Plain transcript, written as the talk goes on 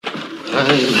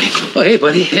Oh, hey,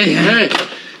 buddy. Hey.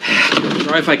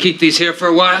 Sorry if I keep these here for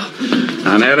a while.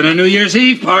 I'm having a New Year's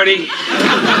Eve party.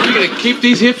 You're going to keep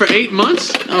these here for 8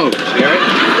 months? Oh, Jerry.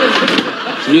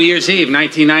 It's New Year's Eve,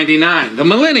 1999. The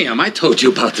millennium. I told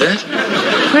you about that.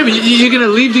 Wait a minute, you're going to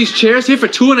leave these chairs here for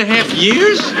 2.5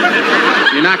 years?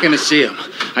 You're not going to see them.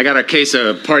 I got a case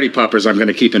of party poppers I'm going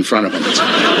to keep in front of them.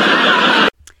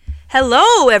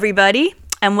 Hello, everybody,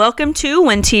 and welcome to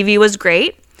When TV Was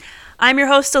Great. I'm your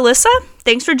host, Alyssa.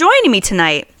 Thanks for joining me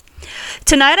tonight.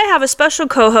 Tonight I have a special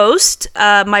co-host,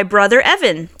 my brother,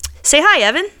 Evan. Say hi,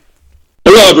 Evan.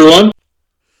 Hello, everyone.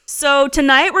 So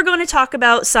tonight we're going to talk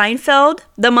about Seinfeld,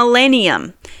 The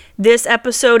Millennium. This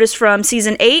episode is from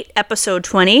Season 8, Episode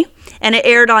 20, and it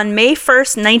aired on May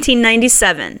 1st,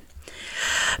 1997.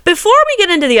 Before we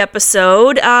get into the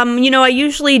episode, I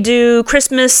usually do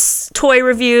Christmas toy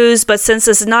reviews, but since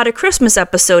this is not a Christmas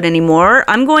episode anymore,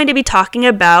 I'm going to be talking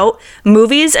about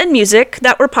movies and music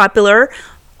that were popular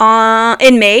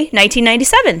in May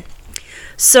 1997.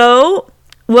 So,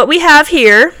 what we have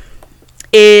here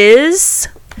is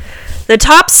the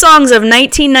top songs of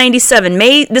 1997.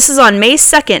 This is on May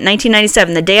 2nd,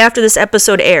 1997, the day after this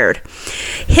episode aired.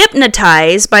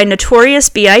 Hypnotize by Notorious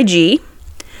B.I.G.,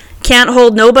 Can't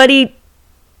Nobody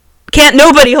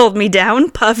Hold Me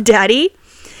Down, Puff Daddy.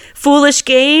 Foolish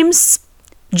Games,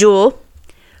 Jewel.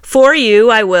 For You,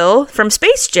 I Will, from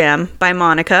Space Jam by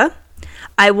Monica.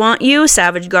 I Want You,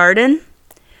 Savage Garden.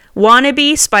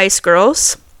 Wannabe, Spice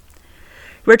Girls.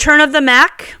 Return of the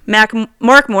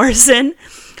Mark Morrison.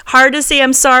 Hard to Say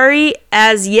I'm Sorry,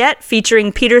 As Yet,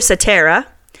 featuring Peter Cetera.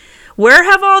 Where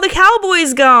Have All the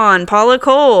Cowboys Gone, Paula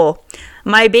Cole.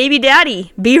 My Baby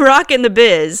Daddy, B-Rock and the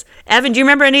Biz. Evan, do you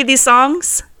remember any of these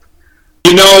songs?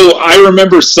 You know, I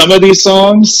remember some of these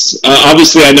songs.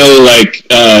 Obviously, I know,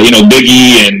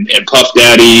 Biggie and Puff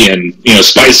Daddy and,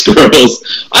 Spice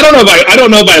Girls. I don't know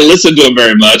if I listened to them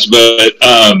very much, but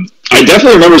I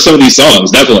definitely remember some of these songs,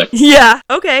 definitely. Yeah,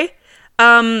 okay.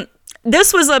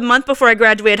 This was a month before I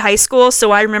graduated high school,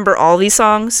 so I remember all these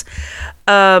songs.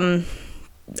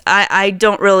 I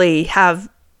don't really have,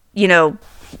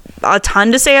 a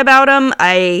ton to say about them.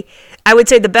 I would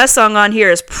say the best song on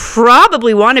here is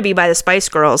probably Wannabe by the Spice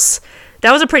Girls.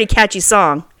 That was a pretty catchy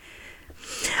song.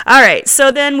 All right,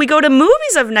 so then we go to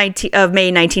movies of May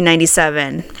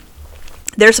 1997.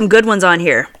 There's some good ones on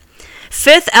here.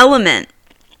 Fifth Element.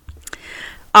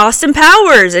 Austin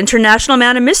Powers, International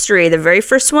Man of Mystery, the very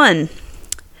first one.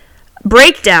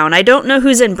 Breakdown. I don't know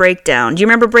who's in Breakdown. Do you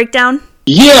remember Breakdown?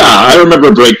 Yeah, I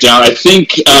remember Breakdown. I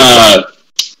think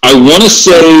I want to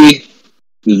say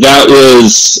that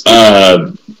was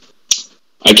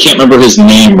I can't remember his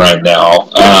name right now.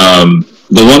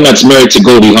 The one that's married to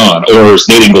Goldie Hawn, or is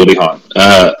dating Goldie Hawn.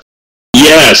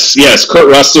 Yes. Kurt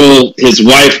Russell, his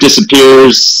wife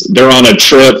disappears. They're on a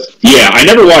trip. Yeah, I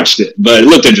never watched it, but it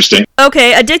looked interesting.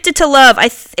 Okay, Addicted to Love.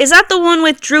 Is that the one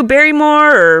with Drew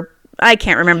Barrymore, or I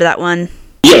can't remember that one.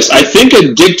 Yes, I think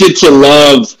Addicted to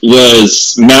Love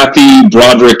was Matthew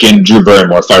Broderick and Drew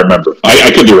Barrymore, if I remember.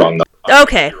 I could be wrong, though.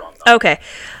 Okay.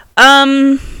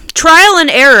 Trial and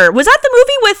Error. Was that the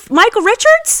movie with Michael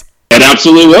Richards? It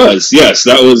absolutely was. Yes,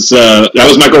 that was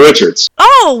Michael Richards.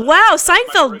 Oh, wow.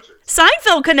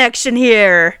 Seinfeld connection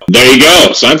here. There you go.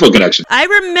 Seinfeld connection. I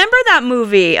remember that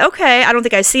movie. Okay. I don't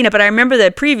think I've seen it, but I remember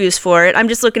the previews for it. I'm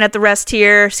just looking at the rest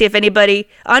here, see if anybody...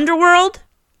 Underworld?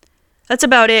 That's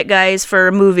about it, guys,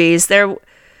 for movies.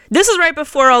 This is right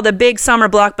before all the big summer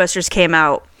blockbusters came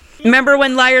out. Remember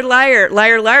when Liar,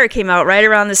 Liar came out right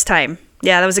around this time?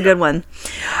 Yeah, that was a good one.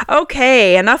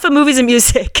 Okay, enough of movies and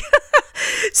music.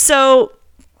 So,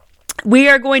 we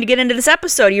are going to get into this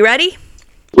episode. You ready?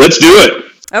 Let's do it.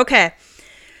 Okay.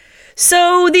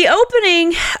 So, the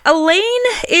opening, Elaine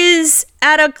is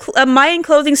at a Mayan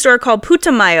clothing store called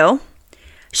Putumayo.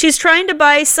 She's trying to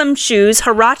buy some shoes,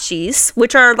 huaraches,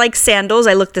 which are like sandals.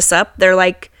 I looked this up. They're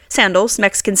like sandals,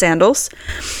 Mexican sandals.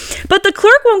 But the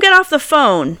clerk won't get off the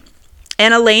phone.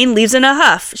 And Elaine leaves in a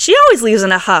huff. She always leaves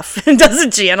in a huff,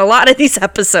 doesn't she, in a lot of these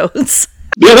episodes?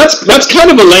 Yeah, that's kind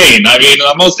of Elaine. I mean,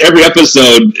 almost every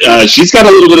episode, she's got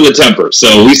a little bit of a temper,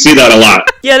 so we see that a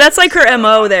lot. Yeah, that's like her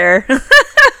MO there.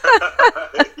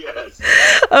 Yes.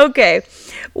 Okay.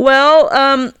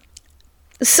 Well,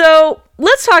 so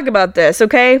let's talk about this,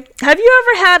 okay? Have you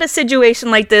ever had a situation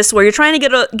like this where you're trying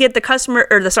to get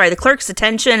the clerk's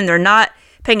attention and they're not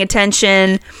paying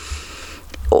attention?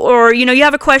 Or, you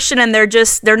have a question and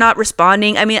they're not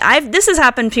responding. I mean, this has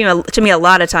happened to me a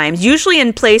lot of times. Usually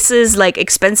in places, like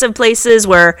expensive places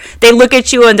where they look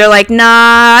at you and they're like,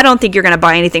 nah, I don't think you're going to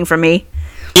buy anything from me.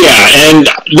 Yeah, and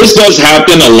this does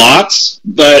happen a lot,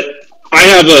 but I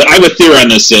have a theory on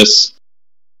this, sis.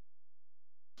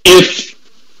 if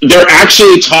they're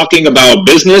actually talking about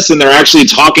business and they're actually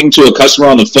talking to a customer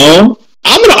on the phone,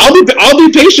 I'll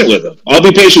be patient with them. I'll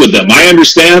be patient with them. I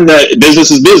understand that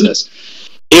business is business.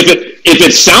 If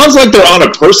it sounds like they're on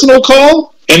a personal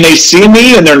call and they see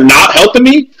me and they're not helping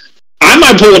me, I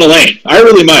might pull in a lane. I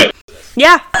really might.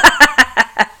 Yeah.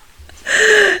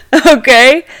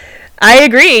 Okay. I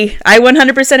agree. I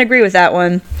 100% agree with that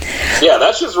one. Yeah,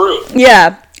 that's just rude.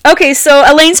 Yeah. Okay, so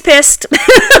Elaine's pissed.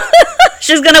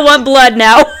 She's going to want blood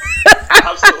now.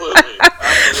 Absolutely.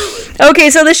 Okay,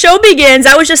 so the show begins.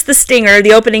 That was just the stinger,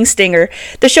 the opening stinger.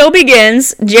 The show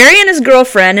begins. Jerry and his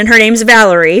girlfriend, and her name's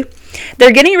Valerie,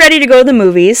 they're getting ready to go to the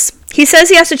movies. He says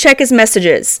he has to check his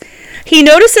messages. He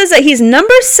notices that he's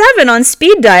number 7 on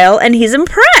speed dial, and he's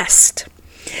impressed.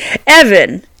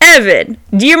 Evan,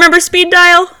 do you remember speed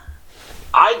dial?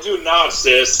 I do not,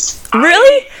 sis.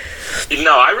 Really?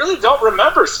 No, I really don't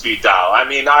remember speed dial. I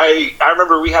mean, I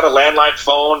remember we had a landline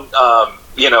phone,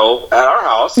 at our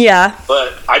house. Yeah.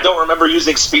 But I don't remember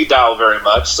using speed dial very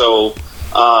much. So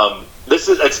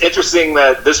it's interesting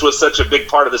that this was such a big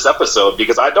part of this episode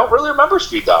because I don't really remember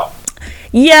speed dial.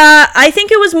 Yeah, I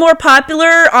think it was more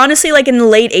popular, honestly, like in the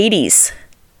late 80s.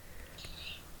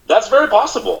 That's very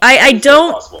possible.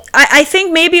 I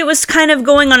think maybe it was kind of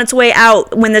going on its way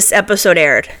out when this episode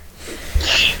aired.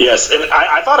 Yes, and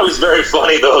I thought it was very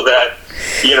funny, though, that,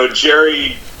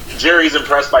 Jerry's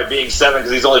impressed by being 7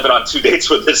 because he's only been on 2 dates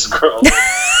with this girl.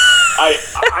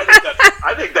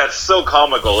 I think that's so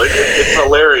comical. It's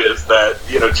hilarious that,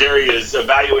 Jerry is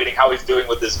evaluating how he's doing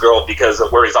with this girl because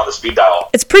of where he's on the speed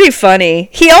dial. It's pretty funny.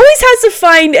 He always has to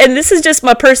find, and this is just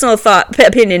my personal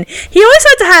opinion, he always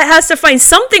has to find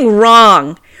something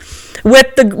wrong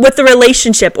with the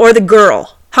relationship or the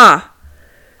girl, huh?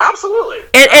 Absolutely.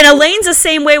 And Elaine's the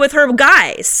same way with her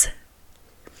guys.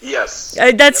 Yes.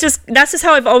 That's just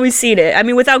how I've always seen it. I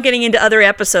mean, without getting into other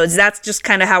episodes, that's just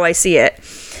kind of how I see it.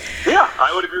 Yeah,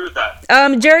 I would agree with that.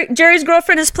 Jerry's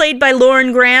girlfriend is played by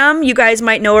Lauren Graham. You guys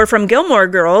might know her from Gilmore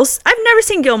Girls. I've never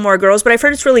seen Gilmore Girls, but I've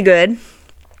heard it's really good.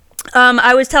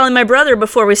 I was telling my brother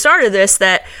before we started this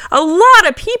that a lot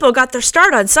of people got their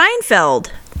start on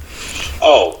Seinfeld.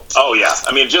 Oh yeah.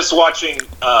 I mean, just watching,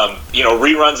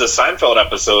 reruns of Seinfeld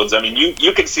episodes. I mean,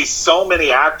 you can see so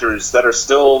many actors that are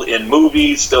still in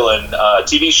movies, still in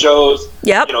TV shows.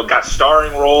 Yep. Got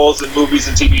starring roles in movies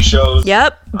and TV shows.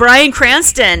 Yep. Bryan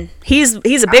Cranston. He's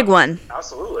a big one.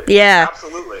 Absolutely. Yeah.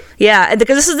 Absolutely. Yeah,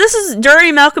 because this is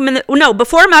during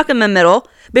before Malcolm in the Middle,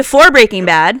 before Breaking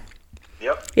Bad.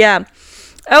 Yep. Yeah.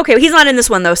 Okay, he's not in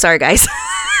this one though. Sorry, guys.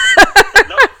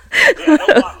 No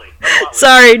Watley.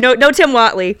 Sorry, no Tim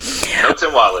Whatley. No Tim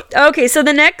Whatley. Okay, so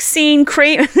the next scene,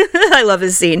 Kramer. I love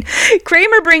this scene.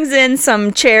 Kramer brings in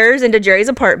some chairs into Jerry's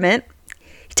apartment.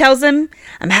 He tells him,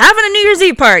 "I'm having a New Year's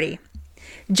Eve party."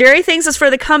 Jerry thinks it's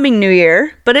for the coming New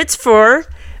Year, but it's for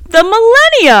the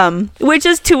millennium, which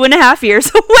is 2.5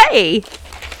 years away.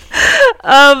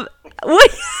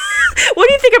 What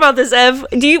do you think about this, Ev?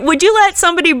 Would you let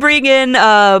somebody bring in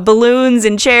balloons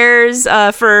and chairs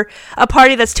for a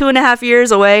party that's 2.5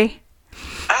 years away?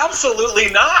 Absolutely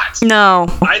not. No.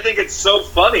 I think it's so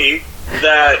funny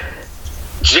that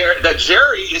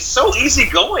Jerry is so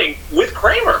easygoing with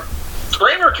Kramer.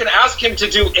 Kramer can ask him to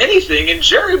do anything, and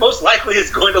Jerry most likely is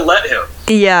going to let him.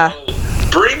 Yeah. So,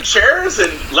 bring chairs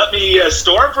and let me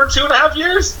store them for 2.5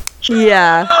 years?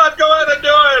 Yeah. Go ahead and do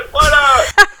it. Why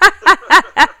not?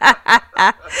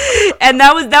 And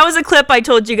that was a clip I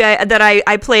told you guys that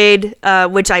I played,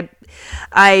 which I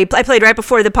played right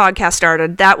before the podcast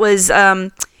started. That was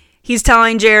he's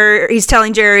telling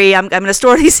Jerry, I'm going to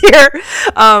store these here.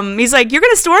 He's like, "You're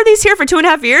going to store these here for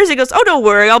 2.5 years?" He goes, "Oh, don't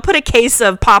worry. I'll put a case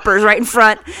of poppers right in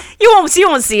front. You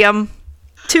won't see them."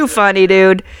 Too funny,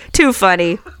 dude. Too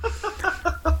funny.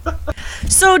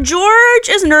 So George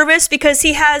is nervous because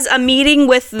he has a meeting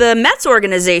with the Mets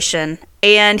organization,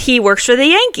 and he works for the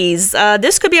Yankees.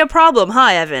 This could be a problem, huh,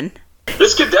 Evan?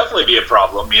 This could definitely be a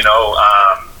problem.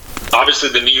 Obviously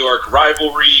the New York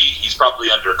rivalry, he's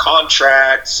probably under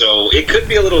contract, so it could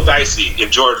be a little dicey if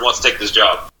George wants to take this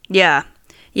job. Yeah,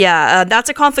 that's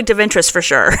a conflict of interest for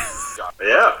sure.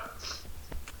 Yeah.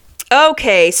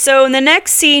 Okay, so in the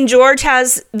next scene, George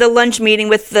has the lunch meeting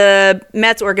with the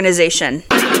Mets organization.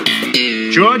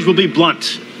 George, will be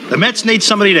blunt. The Mets need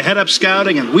somebody to head up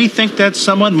scouting, and we think that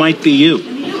someone might be you.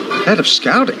 Head of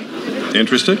scouting?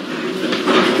 Interested?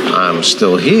 I'm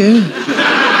still here.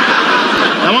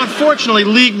 Now, unfortunately,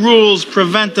 league rules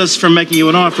prevent us from making you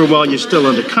an offer while you're still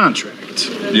under contract.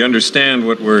 You understand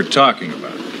what we're talking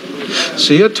about?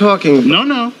 So you're talking...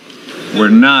 No. We're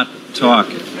not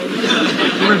talking.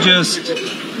 We're just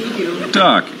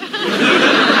talking.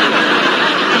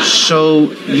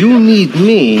 So you need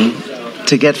me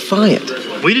to get fired.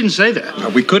 We didn't say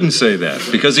that. We couldn't say that,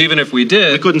 because even if we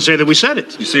did... We couldn't say that we said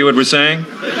it. You see what we're saying?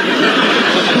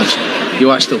 You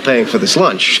are still paying for this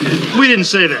lunch. We didn't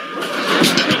say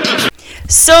that.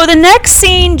 So the next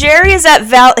scene, Jerry is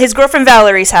at his girlfriend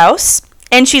Valerie's house,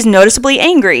 and she's noticeably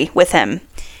angry with him.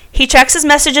 He checks his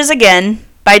messages again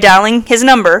by dialing his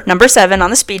number 7, on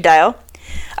the speed dial.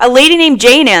 A lady named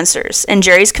Jane answers, and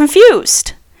Jerry's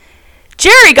confused.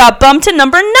 Jerry got bumped to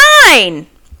number 9!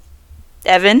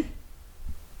 Evan?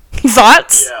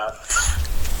 Thoughts? Yeah.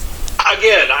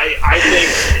 Again, I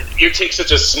think you take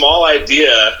such a small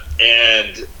idea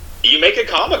and you make it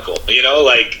comical. You know,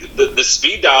 like the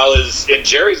speed dial is, in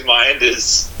Jerry's mind,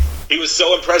 is he was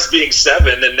so impressed being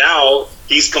 7, and now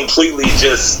he's completely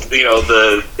just, you know,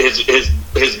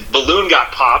 his balloon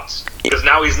got popped because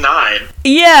now he's 9.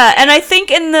 Yeah, and I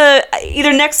think in the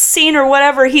either next scene or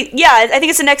whatever, I think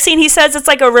it's the next scene, he says it's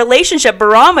like a relationship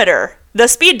barometer, the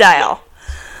speed dial.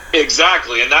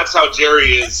 Exactly, and that's how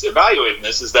Jerry is evaluating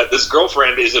this, is that this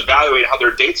girlfriend is evaluating how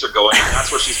their dates are going, and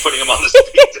that's where she's putting him on the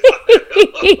speed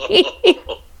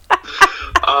dial.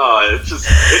 Oh,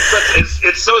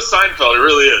 it's so Seinfeld, it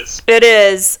really is. It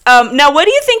is. Now, what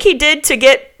do you think he did to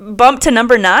get bumped to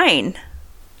number 9?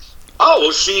 Oh,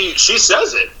 well, she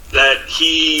says it, that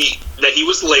he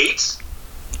was late,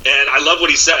 and I love what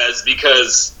he says,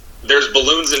 because there's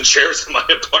balloons and chairs in my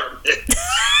apartment.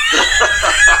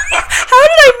 How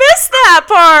did I miss that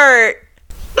part?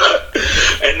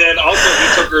 And then also he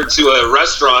took her to a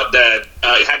restaurant that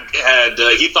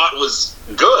he thought was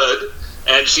good,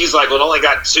 and she's like, well, it only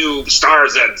got 2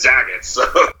 stars at Zaggett's. So.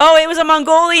 Oh, it was a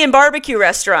Mongolian barbecue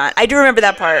restaurant. I do remember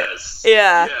that part.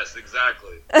 Yeah. Yes,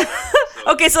 exactly.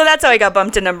 Okay, so that's how he got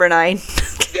bumped to number 9.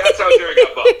 That's how Jerry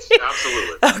got bumped.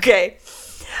 Absolutely. Okay.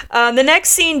 The next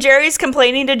scene, Jerry's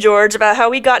complaining to George about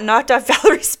how he got knocked off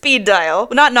Valerie's speed dial.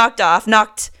 Well, not knocked off,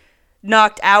 knocked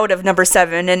out of number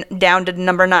 7 and down to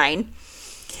number 9.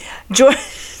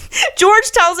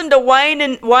 George tells him to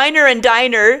whiner and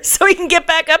diner so he can get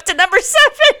back up to number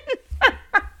 7.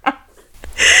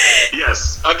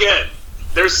 Yes. Again,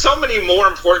 there's so many more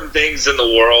important things in the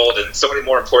world and so many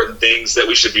more important things that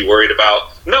we should be worried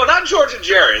about. No, not George and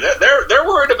Jerry. They're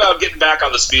worried about getting back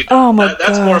on the speed dial. Oh, my God.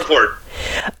 That's more important.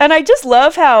 And I just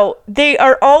love how they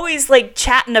are always, like,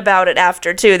 chatting about it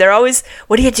after, too. They're always,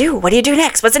 what do you do? What do you do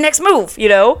next? What's the next move? You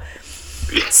know?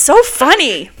 It's so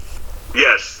funny.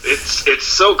 Yes. It's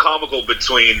so comical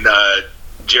between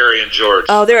Jerry and George.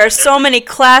 Oh, there are so many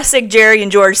classic Jerry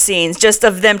and George scenes just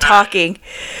of them talking.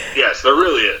 Yes, there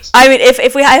really is. I mean,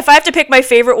 if I have to pick my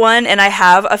favorite one, and I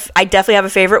definitely have a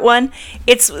favorite one.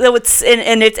 It's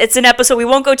an episode, we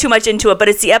won't go too much into it, but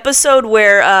it's the episode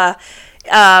where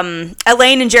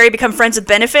Elaine and Jerry become friends with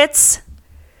benefits.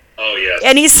 Oh, yes.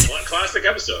 And he's one classic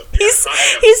episode.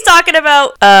 He's talking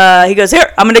about he goes,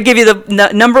 here, I'm gonna give you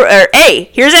the number, or A.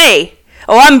 Here's A.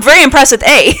 Oh, I'm very impressed with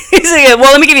A. He's like,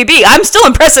 well, let me give you B. I'm still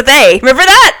impressed with A. Remember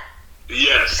that?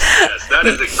 Yes, that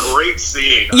is a great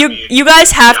scene. You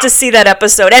guys have to see that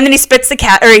episode. And then he spits the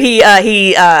cat, or he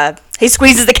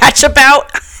squeezes the ketchup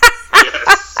out.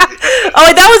 Yes.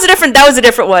 Oh, that was a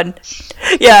different one.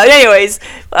 Yeah, anyways,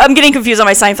 I'm getting confused on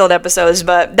my Seinfeld episodes,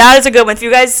 but that is a good one. If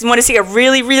you guys want to see a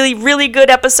really, really, really good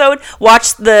episode,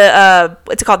 watch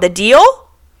what's it called, The Deal?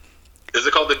 Is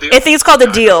it called The Deal? I think it's called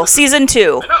The Deal, season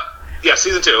 2. Yeah,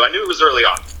 season 2. I knew it was early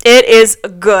on. It is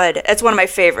good. It's one of my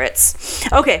favorites.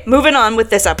 Okay, moving on with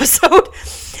this episode.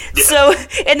 Yeah. So,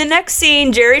 in the next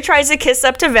scene, Jerry tries to kiss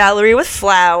up to Valerie with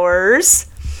flowers.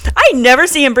 I never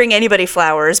see him bring anybody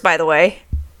flowers, by the way.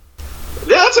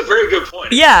 Yeah, that's a very good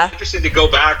point. Yeah. It's interesting to go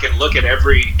back and look at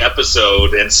every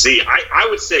episode and see. I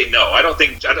would say no. I don't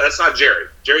think that's not Jerry.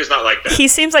 Jerry's not like that. He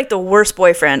seems like the worst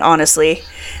boyfriend, honestly.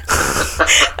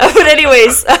 But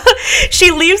anyways,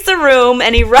 she leaves the room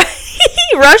and he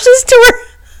rushes to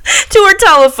her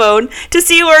telephone to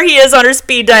see where he is on her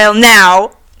speed dial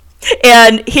now.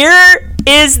 And here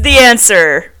is the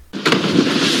answer.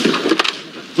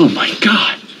 Oh my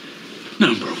God.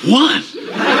 Number 1.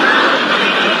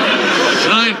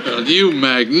 Seinfeld, you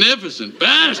magnificent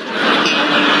bastard.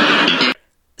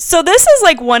 So this is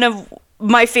like one of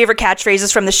my favorite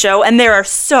catchphrases from the show, and there are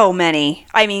so many.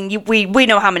 I mean, we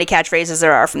know how many catchphrases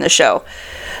there are from the show.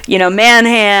 You know, man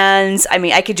hands. I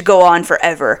mean, I could go on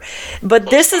forever. But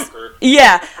this is,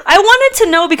 yeah. I wanted to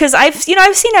know because I've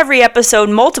seen every episode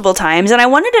multiple times, and I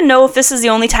wanted to know if this is the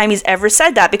only time he's ever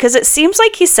said that, because it seems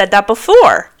like he said that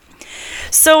before.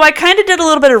 So I kind of did a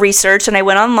little bit of research, and I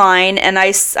went online, and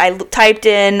I typed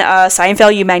in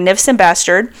Seinfeld, you magnificent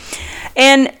bastard.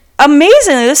 And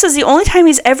amazingly, this is the only time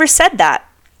he's ever said that.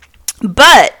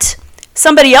 But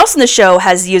Somebody else in the show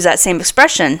has used that same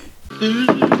expression. Come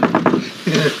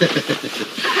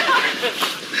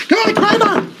on,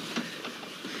 Kramer!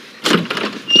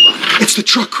 It's the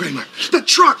truck, Kramer. The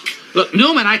truck! Look,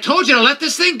 Newman, I told you to let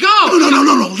this thing go.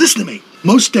 No. Listen to me.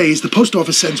 Most days, the post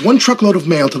office sends one truckload of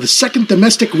mail to the 2nd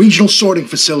Domestic Regional Sorting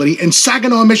Facility in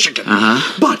Saginaw, Michigan.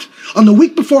 But on the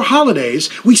week before holidays,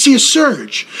 we see a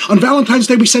surge. On Valentine's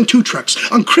Day, we send 2 trucks.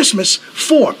 On Christmas,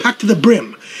 4, packed to the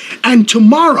brim. And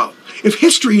tomorrow, if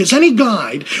history is any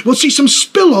guide, we'll see some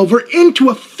spillover into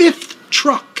a 5th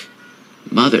truck.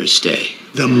 Mother's Day.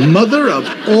 The mother of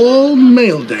all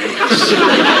mail days.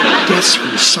 Guess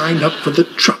who signed up for the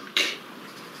truck?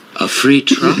 A free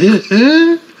truck?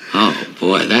 Oh,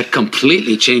 boy, that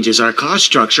completely changes our cost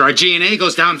structure. Our G&A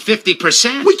goes down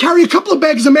 50%. We carry a couple of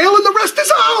bags of mail and the rest is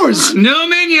ours.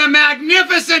 Newman, you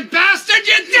magnificent bastard,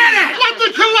 you did it! Let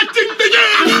the collecting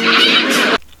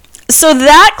begin! So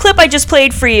that clip I just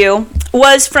played for you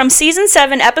was from Season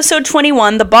 7, Episode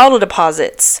 21, The Bottle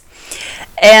Deposits.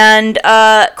 And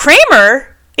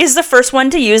Kramer is the first one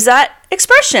to use that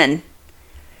expression.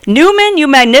 Newman, you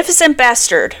magnificent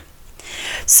bastard.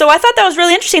 So I thought that was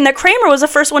really interesting that Kramer was the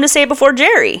first one to say it before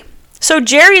Jerry. So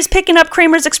Jerry is picking up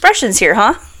Kramer's expressions here,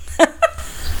 huh?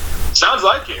 Sounds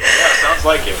like it. Yeah, sounds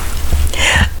like it.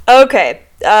 Okay.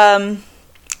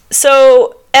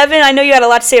 So, Evan, I know you had a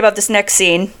lot to say about this next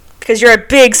scene because you're a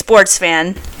big sports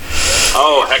fan.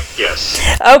 Oh, heck yes.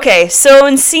 Okay, so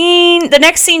in the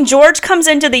next scene, George comes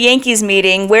into the Yankees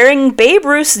meeting wearing Babe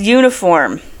Ruth's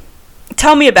uniform.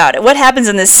 Tell me about it. What happens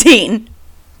in this scene?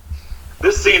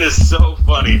 This scene is so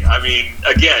funny. I mean,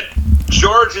 again,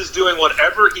 George is doing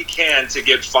whatever he can to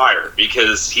get fired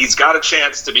because he's got a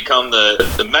chance to become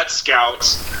the Met scout,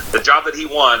 the job that he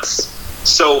wants.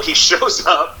 So he shows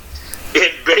up in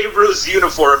Babe Ruth's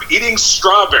uniform eating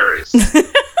strawberries.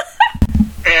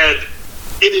 And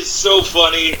it is so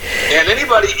funny. And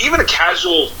anybody, even a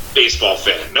casual baseball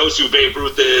fan, knows who Babe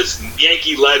Ruth is.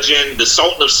 Yankee legend, the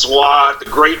Sultan of Swat, the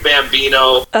great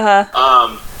Bambino.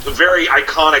 Very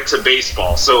iconic to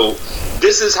baseball. So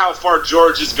this is how far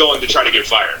George is going to try to get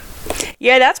fired.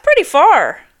 Yeah, that's pretty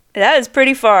far. That is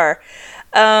pretty far.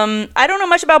 I don't know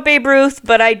much about Babe Ruth,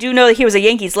 but I do know that he was a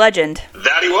Yankees legend.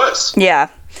 That he was. Yeah.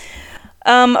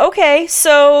 Okay,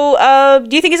 so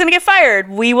do you think he's going to get fired?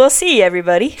 We will see,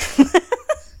 everybody.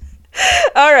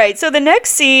 All right, so the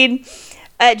next scene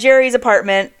at Jerry's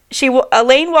apartment,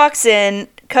 Elaine walks in,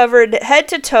 covered head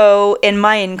to toe in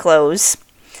Mayan clothes.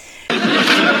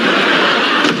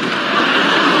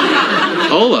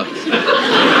 Hola.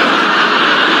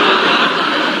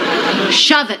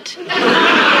 Shove it.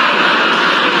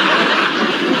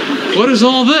 What is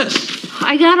all this?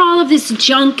 I got all of this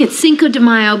junk at Cinco de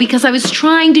Mayo because I was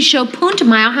trying to show Punta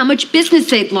Mayo how much business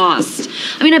they'd lost.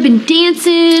 I mean, I've been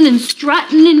dancing and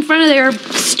strutting in front of their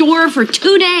store for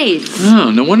 2 days.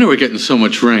 Oh, no wonder we're getting so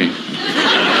much rain.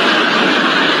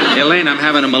 Elaine, I'm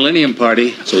having a millennium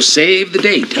party, so save the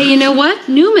date. Hey, you know what?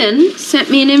 Newman sent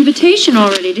me an invitation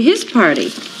already to his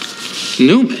party.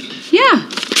 Newman? Yeah.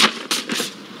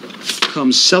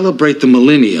 Come celebrate the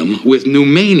millennium with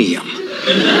Newmanium.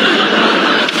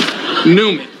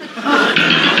 Newman.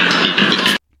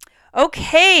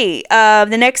 Okay,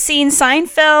 the next scene,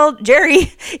 Seinfeld,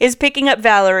 Jerry is picking up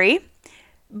Valerie,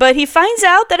 but he finds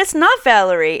out that it's not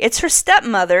Valerie, it's her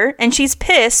stepmother, and she's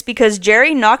pissed because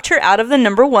Jerry knocked her out of the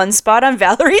 #1 spot on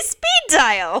Valerie's speed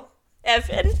dial.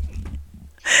 Evan,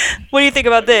 what do you think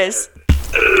about this?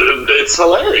 It's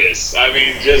hilarious. I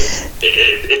mean,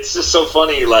 it's just so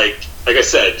funny. Like I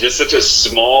said, just such a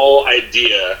small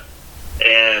idea,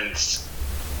 and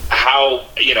how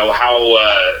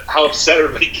upset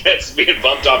everybody gets being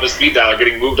bumped off a speed dial or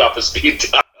getting moved off a speed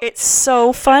dial. It's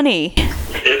so funny.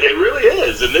 It really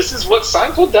is, and this is what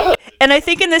Seinfeld does. And I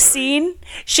think in this scene,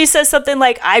 she says something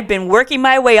like, I've been working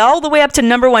my way all the way up to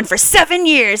 #1 for 7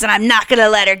 years, and I'm not going to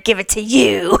let her give it to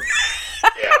you.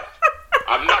 Yeah,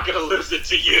 I'm not going to lose it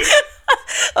to you.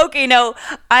 Okay, now,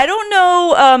 I don't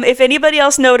know if anybody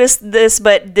else noticed this,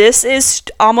 but this is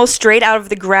almost straight out of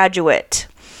The Graduate.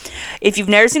 If you've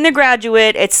never seen The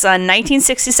Graduate, it's a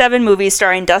 1967 movie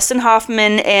starring Dustin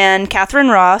Hoffman and Catherine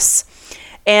Ross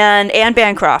and Anne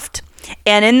Bancroft.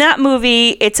 And in that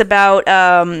movie, it's about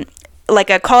like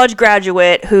a college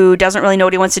graduate who doesn't really know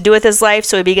what he wants to do with his life,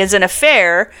 so he begins an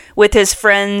affair with his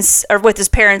parents'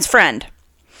 friend,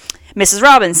 Mrs.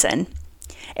 Robinson.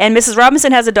 And Mrs.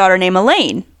 Robinson has a daughter named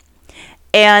Elaine.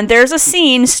 And there's a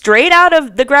scene straight out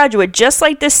of The Graduate, just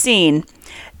like this scene.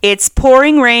 It's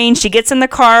pouring rain. She gets in the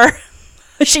car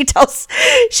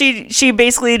she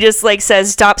basically just like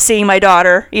says, "Stop seeing my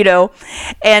daughter,"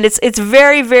 and it's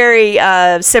very, very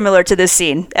similar to this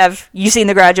scene. Have you seen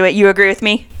The Graduate? You agree with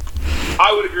me?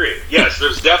 I would agree. Yes,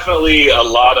 there's definitely a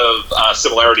lot of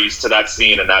similarities to that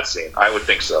scene and that scene. I would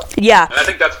think so. Yeah. And I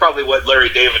think that's probably what Larry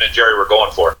David and Jerry were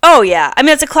going for. Oh yeah, I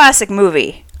mean it's a classic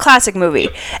movie.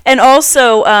 And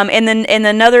also in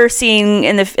another scene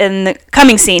in the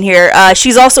coming scene here,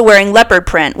 she's also wearing leopard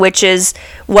print, which is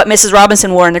what Mrs.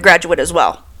 Robinson wore in The Graduate as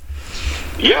well.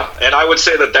 Yeah, and I would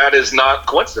say that is not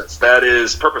coincidence. That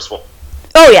is purposeful.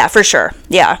 Oh yeah, for sure.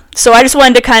 Yeah. So I just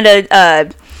wanted to kind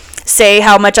of say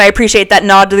how much I appreciate that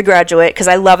nod to The Graduate, because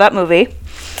I love that movie.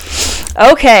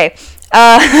 Okay.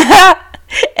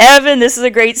 Evan, this is a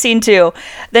great scene too.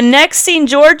 The next scene,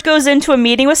 George goes into a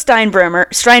meeting with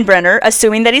Steinbrenner,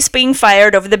 assuming that he's being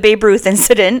fired over the Babe Ruth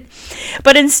incident,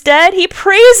 but instead he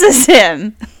praises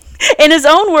him. In his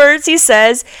own words, he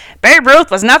says, "Babe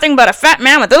Ruth was nothing but a fat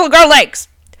man with little girl legs."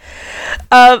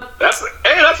 That's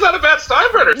not a bad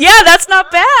Steinbrenner. Yeah, that's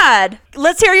not bad.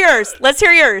 Let's hear yours.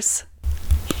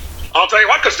 I'll tell you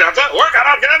what, Costanza, we're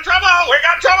gonna get in trouble. We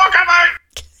got trouble coming.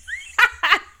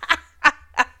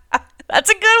 That's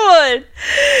a good one.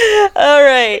 All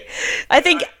right. I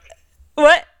think...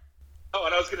 What? Oh,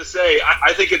 and I was going to say,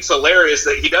 I think it's hilarious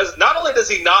that he does... Not only does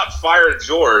he not fire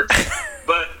George,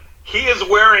 but he is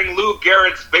wearing Lou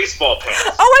Gehrig's baseball pants.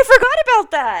 Oh, I forgot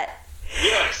about that.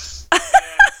 Yes.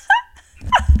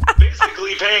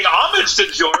 Basically paying homage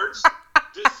to George,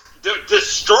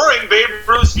 destroying Babe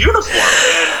Ruth's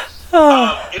uniform.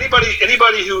 And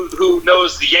anybody who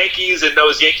knows the Yankees and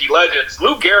knows Yankee legends,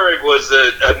 Lou Gehrig was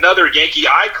another Yankee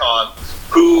icon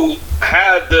who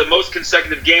had the most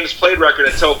consecutive games played record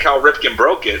until Cal Ripken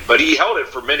broke it, but he held it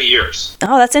for many years.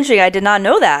 Oh, that's interesting. I did not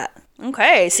know that.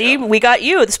 Okay, see, we got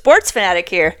you, the sports fanatic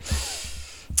here.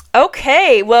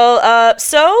 Okay, well,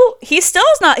 so he's still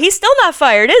not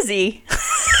fired, is he?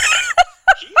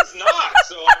 He's not.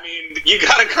 So I mean, you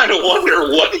gotta kind of wonder,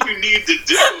 what do you need to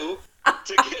do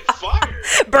to get fired?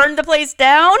 Burn the place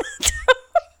down?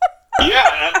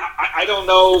 Yeah, and I don't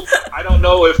know. I don't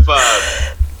know if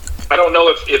I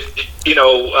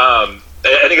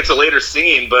think it's a later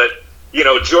scene, but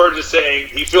George is saying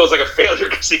he feels like a failure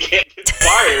because he can't get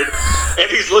fired, and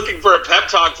he's looking for a pep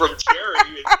talk from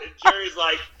Jerry, and Jerry's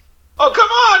like, "Oh, come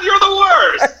on, you're the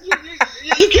worst.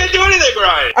 You can't do anything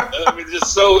right." I mean,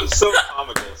 just so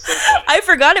comical, so funny. I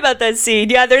forgot about that scene.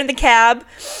 Yeah, they're in the cab,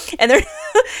 and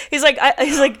he's like,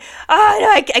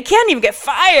 I can't even get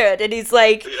fired, and he's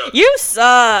like, "You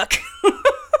suck." Yeah.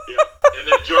 And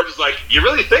then George is like, "You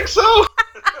really think so?"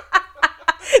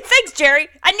 Thanks, Jerry.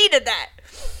 I needed that.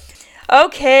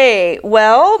 Okay,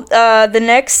 well, the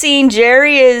next scene,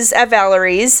 Jerry is at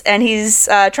Valerie's, and he's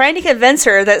trying to convince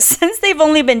her that since they've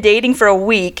only been dating for a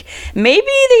week,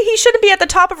 maybe he shouldn't be at the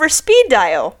top of her speed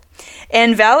dial.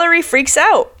 And Valerie freaks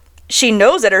out. She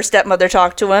knows that her stepmother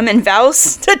talked to him and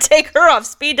vows to take her off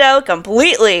speed dial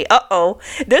completely. Uh-oh,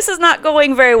 this is not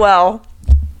going very well.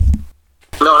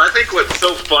 No, and I think what's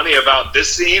so funny about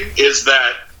this scene is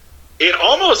that it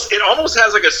almost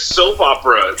has like a soap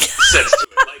opera sense to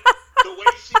it. Like,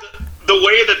 the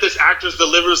way that this actress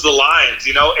delivers the lines,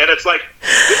 and it's like,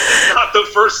 this is not the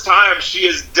first time she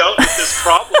has dealt with this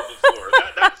problem before.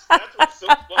 That's what's so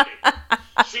funny.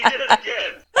 She did it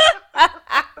again.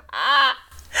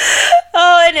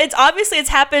 Oh, and it's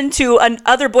happened to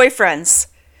other boyfriends.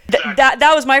 Exactly.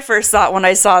 That was my first thought when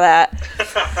I saw that.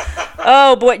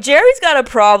 Oh boy, Jerry's got a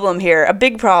problem here, a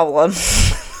big problem.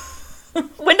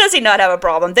 When does he not have a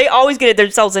problem? They always get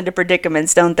themselves into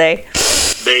predicaments, don't they?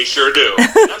 They sure do.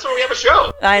 That's why we have a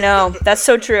show. I know. That's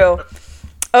so true.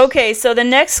 Okay, so the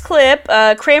next clip,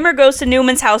 Kramer goes to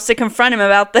Newman's house to confront him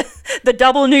about the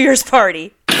double New Year's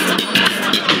party.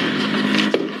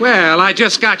 Well, I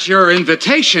just got your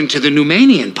invitation to the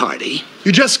Newmanian party.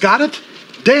 You just got it?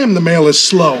 Damn, the mail is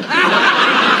slow.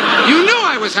 You knew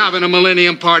I was having a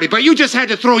Millennium party, but you just had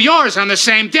to throw yours on the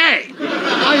same day.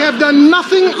 I have done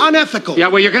nothing unethical. Yeah,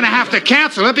 well, you're going to have to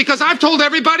cancel it because I've told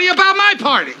everybody about my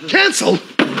party. Cancel?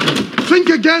 Think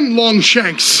again,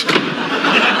 Longshanks.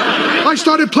 I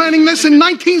started planning this in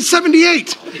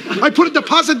 1978. I put a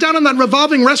deposit down on that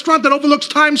revolving restaurant that overlooks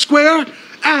Times Square,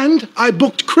 and I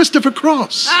booked Christopher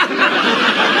Cross.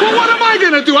 Well, what am I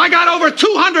going to do? I got over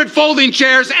 200 folding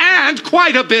chairs and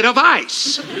quite a bit of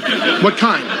ice. What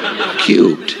kind?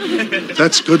 Cubed.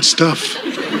 That's good stuff.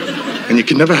 And you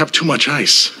can never have too much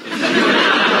ice. All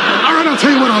right, I'll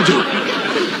tell you what I'll do.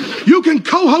 You can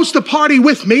co-host the party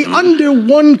with me under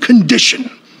one condition.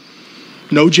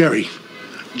 No Jerry.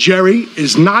 Jerry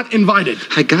is not invited.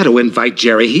 I got to invite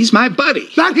Jerry. He's my buddy.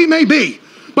 That he may be.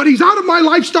 but he's out of my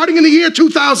life starting in the year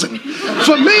 2000.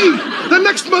 For me, the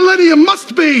next millennium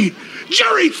must be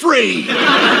Jerry-free.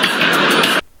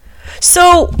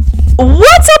 So,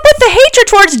 what's up with the hatred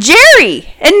towards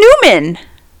Jerry and Newman?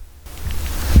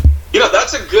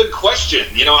 That's a good question.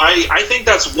 I think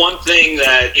that's one thing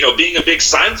that, being a big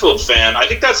Seinfeld fan, I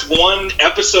think that's one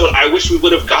episode I wish we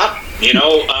would have gotten,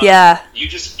 Yeah.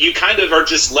 You kind of are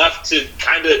just left to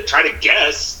kind of try to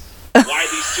guess why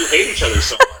these two hate each other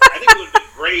so much. I think it would have been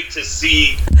great to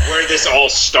see where this all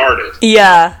started.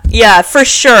 Yeah, for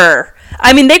sure.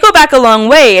 I mean, they go back a long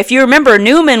way. If you remember,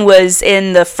 Newman was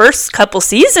in the first couple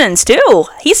seasons, too.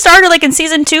 He started, like, in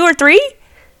season 2 or 3?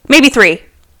 Maybe 3.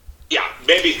 Yeah,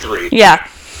 maybe 3. Yeah.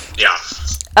 Yeah.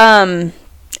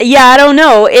 Yeah, I don't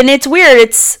know. And it's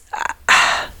weird.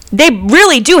 They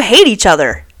really do hate each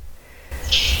other.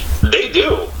 They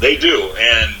do.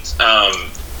 And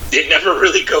it never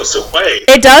really goes away.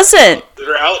 It doesn't.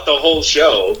 Throughout the whole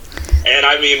show. And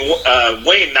I mean,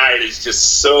 Wayne Knight is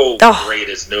just so great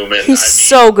as Newman. He's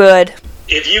so good.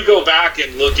 If you go back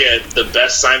and look at the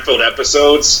best Seinfeld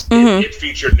episodes, it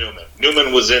featured Newman.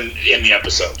 Newman was in the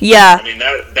episode. Yeah. I mean,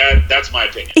 that's my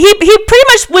opinion. He pretty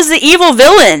much was the evil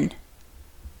villain.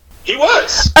 He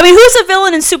was. I mean, who's the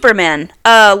villain in Superman?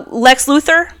 Lex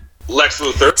Luthor? Lex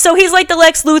Luthor. So he's like the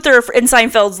Lex Luthor in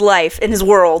Seinfeld's life, in his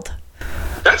world.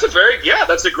 That's a great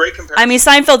comparison. I mean,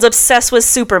 Seinfeld's obsessed with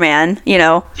Superman,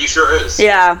 He sure is.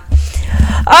 Yeah.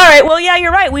 All right, well, yeah,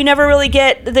 you're right. We never really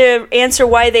get the answer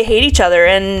why they hate each other,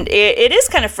 and it is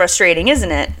kind of frustrating,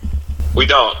 isn't it? We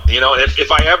don't.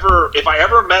 If I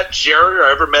ever met Jerry or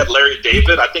ever met Larry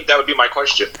David, I think that would be my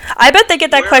question. I bet they get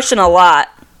that question a lot.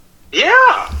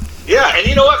 Yeah. Yeah, and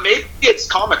you know what? Maybe it's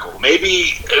comical.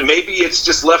 Maybe it's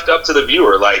just left up to the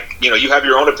viewer. Like, you have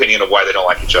your own opinion of why they don't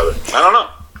like each other. I don't know.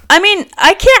 I mean,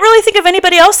 I can't really think of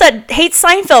anybody else that hates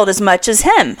Seinfeld as much as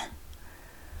him.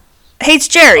 Hates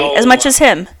Jerry as much as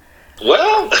him.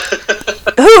 Well,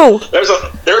 who? There's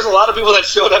a lot of people that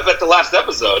showed up at the last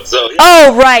episode. So. Yeah.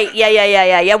 Oh right,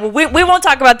 yeah. Well, we won't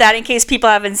talk about that in case people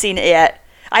haven't seen it yet.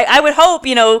 I would hope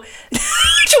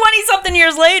 20-something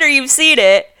years later you've seen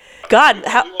it. God,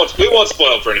 we won't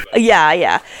spoil for anybody.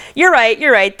 Yeah. You're right.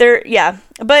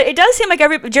 But it does seem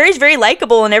like Jerry's very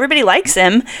likable and everybody likes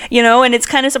him, and it's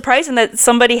kind of surprising that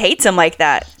somebody hates him like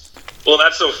that. Well,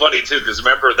 that's so funny too, because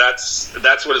remember that's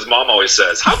what his mom always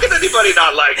says. How can anybody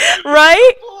not like you?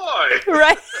 Right? Boy.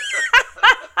 Right.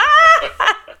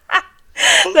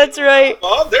 That's right.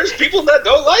 Mom, there's people that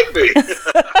don't like me.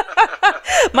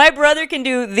 My brother can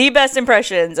do the best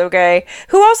impressions. Okay.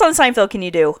 Who else on Seinfeld can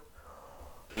you do?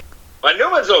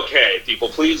 Newman's okay. People,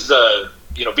 please,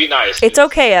 be nice. It's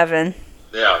okay, Evan.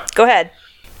 Yeah. Go ahead.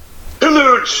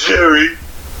 Hello, Jerry.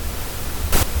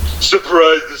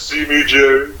 Surprised to see me,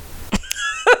 Jerry.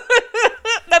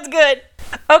 That's good.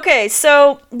 Okay,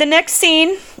 so the next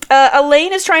scene,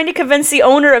 Elaine is trying to convince the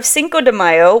owner of Cinco de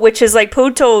Mayo, which is like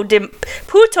Puto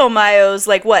Mayo's,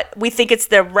 like what? We think it's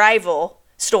the rival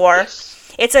store.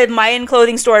 Yes. It's a Mayan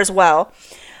clothing store as well.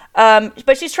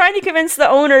 But she's trying to convince the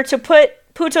owner to put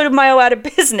Puto de Mayo out of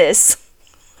business.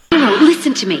 No,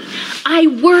 listen to me. I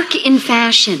work in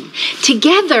fashion.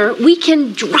 Together, we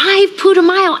can drive Puto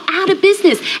Mayo out of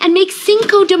business and make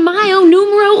Cinco de Mayo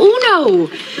numero uno.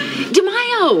 De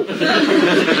Mayo.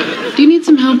 Do you need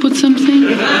some help with something?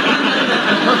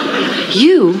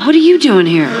 You? What are you doing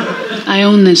here? I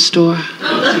own this store.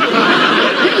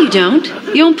 No, you don't.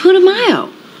 You own Puto Mayo.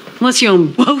 Unless you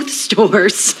own both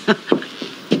stores.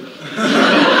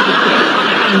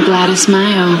 I'm Gladys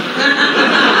Mayo.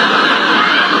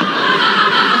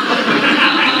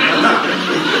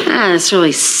 This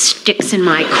really sticks in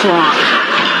my craw.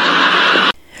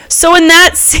 So in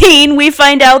that scene, we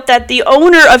find out that the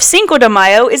owner of Cinco de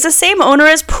Mayo is the same owner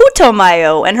as Puto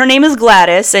Mayo, and her name is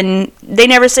Gladys, and they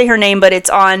never say her name, but it's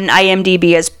on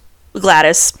IMDb as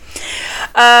Gladys.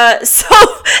 So,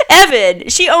 Evan,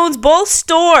 she owns both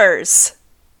stores.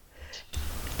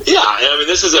 Yeah, I mean,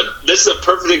 this is a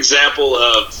perfect example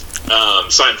of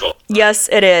Seinfeld. Yes,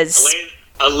 it is.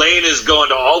 Elaine is going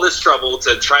to all this trouble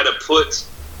to try to put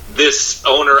this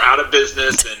owner out of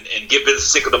business and give business to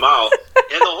Cinco de Mayo,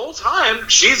 and the whole time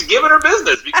she's giving her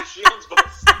business because she owns both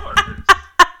stores.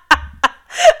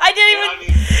 I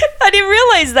didn't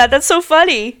realize that. That's so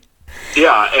funny.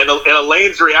 Yeah, and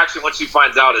Elaine's reaction when she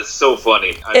finds out is so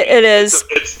funny. It is.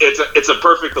 It's a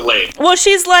perfect Elaine. Well,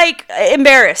 she's like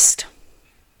embarrassed.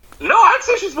 No, I'd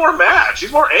say she's more mad.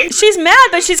 She's more angry. She's mad,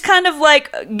 but she's kind of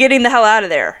like getting the hell out of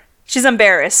there. She's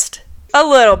embarrassed. A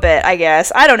little bit, I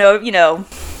guess. I don't know,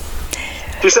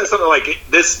 She says something like,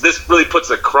 this really puts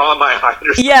a craw in my eye.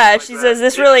 Or something she says,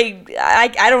 this really, I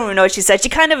don't even know what she said. She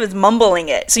kind of is mumbling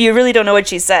it, so you really don't know what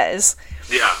she says.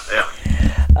 Yeah.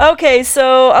 Okay,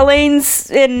 so Elaine's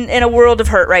in a world of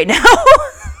hurt right now.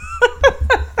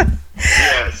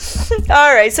 Yes.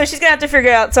 All right, so she's going to have to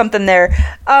figure out something there.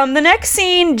 The next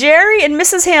scene, Jerry and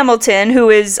Mrs. Hamilton, who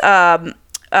is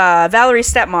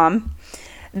Valerie's stepmom,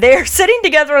 they're sitting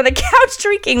together on the couch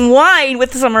drinking wine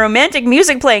with some romantic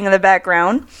music playing in the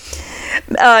background.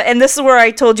 And this is where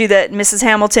I told you that Mrs.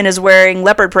 Hamilton is wearing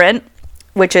leopard print,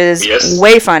 which is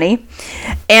way funny.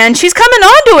 And she's coming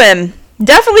on to him.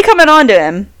 Definitely coming on to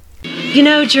him. You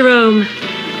know, Jerome,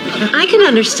 I can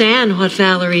understand what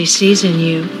Valerie sees in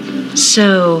you.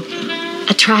 So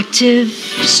attractive,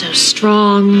 so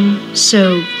strong,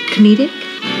 so comedic.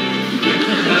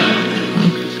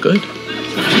 Good.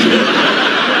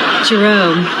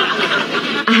 Jerome,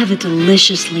 I have a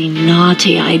deliciously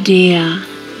naughty idea.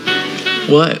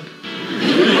 What?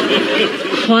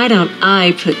 Why don't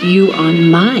I put you on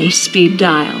my speed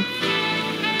dial?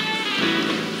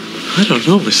 I don't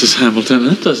know, Mrs. Hamilton.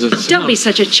 That doesn't sound... Don't be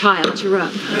such a child,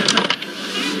 Jerome.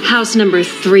 How's number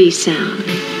 3 sound?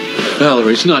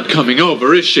 Valerie's not coming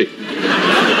over, is she?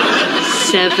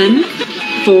 7,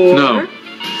 4, No.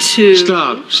 2...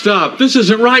 Stop. This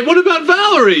isn't right. What about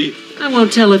Valerie? I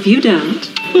won't tell if you don't.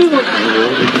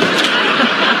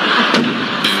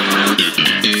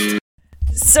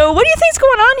 So what do you think's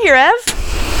going on here,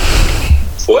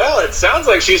 Ev? Well, it sounds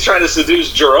like she's trying to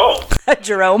seduce Jerome.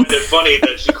 Jerome. It's funny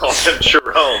that she calls him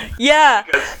Jerome. Yeah.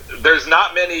 Because there's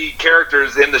not many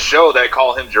characters in the show that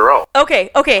call him Jerome. Okay.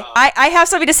 I have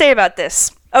something to say about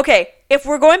this. Okay, if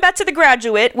we're going back to The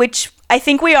Graduate, which I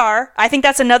think we are, I think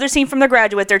that's another scene from The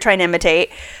Graduate they're trying to imitate.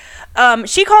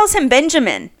 She calls him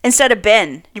Benjamin instead of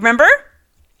Ben. Do you remember?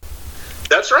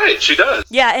 That's right, she does.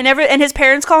 Yeah, and his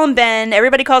parents call him Ben.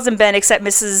 Everybody calls him Ben except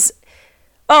Mrs.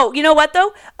 Oh, you know what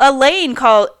though? Elaine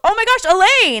called. Oh my gosh,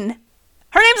 Elaine!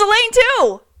 Her name's Elaine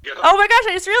too. Yeah. Oh my gosh,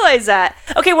 I just realized that.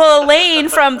 Okay, well Elaine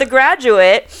from The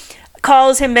Graduate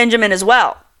calls him Benjamin as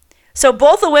well. So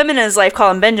both the women in his life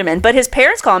call him Benjamin, but his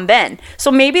parents call him Ben.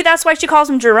 So maybe that's why she calls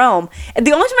him Jerome. And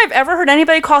the only time I've ever heard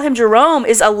anybody call him Jerome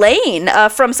is Elaine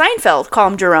from Seinfeld call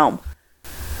him Jerome.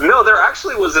 No, there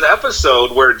actually was an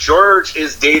episode where George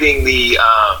is dating the.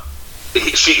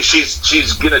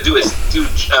 She's gonna do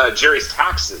Jerry's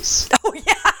taxes. Oh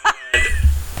yeah.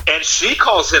 And she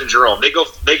calls him Jerome.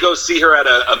 They go see her at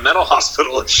a mental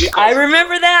hospital, and she. I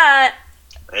remember that.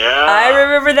 Yeah. I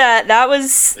remember that. That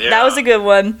was a good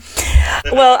one.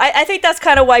 Well, I think that's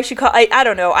kind of why she called. I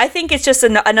don't know. I think it's just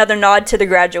another nod to The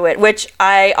Graduate, which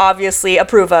I obviously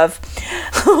approve of.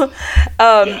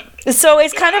 So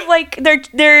it's kind of like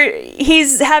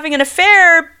he's having an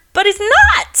affair, but he's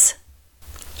not.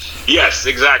 Yes,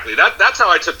 exactly. That's how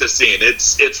I took the scene.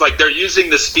 It's like they're using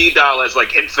the speed dial as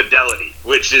like infidelity,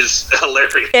 which is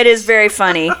hilarious. It is very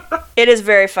funny. It is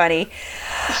very funny.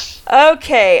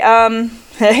 Okay,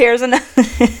 here's another.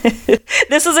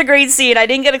 This is a great scene. I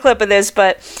didn't get a clip of this,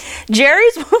 but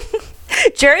Jerry's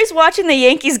watching the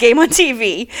Yankees game on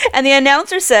TV, and the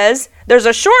announcer says, "There's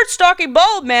a short, stocky,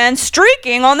 bald man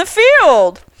streaking on the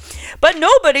field," but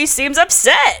nobody seems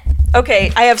upset.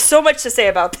 Okay, I have so much to say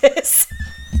about this.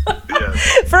 Yeah.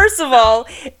 First of all,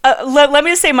 let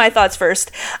me just say my thoughts first.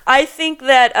 I think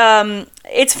that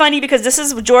it's funny because this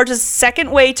is George's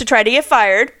second way to try to get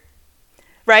fired.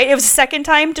 Right? It was the second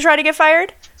time to try to get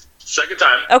fired? Second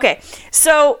time. Okay.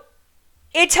 So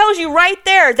it tells you right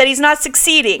there that he's not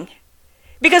succeeding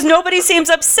because nobody seems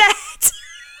upset.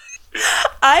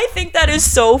 I think that is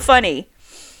so funny.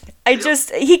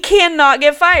 He cannot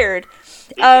get fired.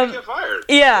 He can't get fired.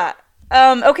 Yeah.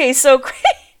 Okay, so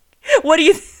what do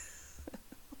you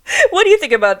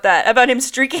think about that? About him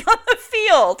streaking on the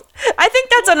field? I think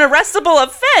that's an arrestable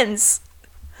offense.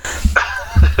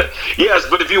 Yes,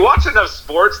 but if you watch enough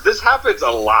sports, this happens a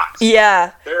lot.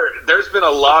 Yeah. There's been a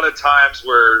lot of times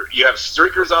where you have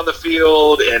streakers on the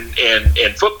field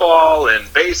in football and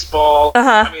baseball.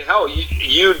 Uh-huh. I mean, hell,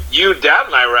 you, Dad,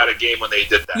 and I were at a game when they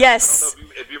did that. Yes. I don't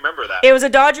know if you remember that. It was a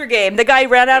Dodger game. The guy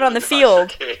ran out on the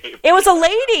field. It was a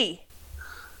lady.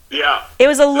 Yeah. It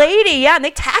was a lady, yeah, and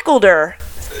they tackled her.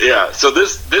 Yeah, so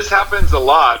this happens a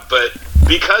lot, but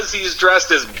because he's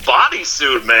dressed as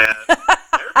bodysuit man,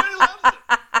 everybody loves him.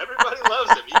 Everybody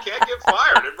loves him. He can't get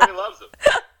fired. Everybody loves him.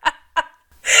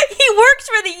 He works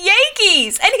for the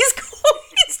Yankees, and he's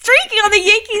streaking on the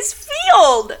Yankees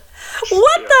field.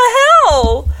 What the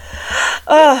hell?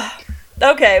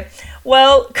 Okay.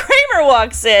 Well, Kramer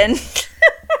walks in.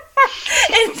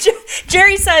 And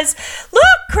Jerry says,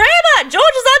 "Look, Kramer, George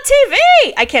is on TV."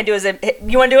 I can't do his.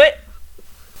 You want to do it?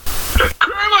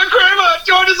 Kramer,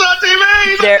 George is on TV.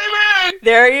 He's on TV.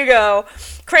 There you go.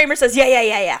 Kramer says,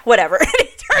 yeah, whatever. And he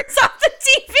turns off the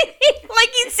TV like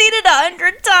he's seen it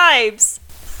 100 times.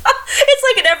 It's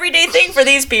like an everyday thing for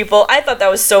these people. I thought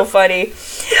that was so funny.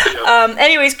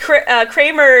 Anyways,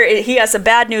 Kramer, he has some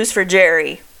bad news for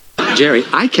Jerry. Jerry,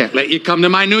 I can't let you come to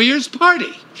my New Year's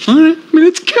party. All right? I mean,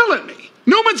 it's killing me.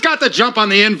 Newman's got the jump on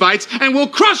the invites and will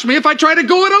crush me if I try to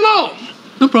go it alone.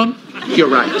 No problem. You're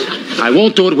right. I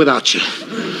won't do it without you.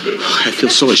 I feel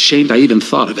so ashamed I even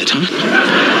thought of it, huh?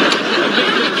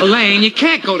 Elaine, you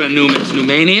can't go to Newman's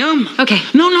Newmanium. Okay.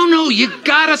 No. You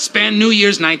gotta spend New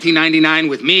Year's 1999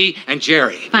 with me and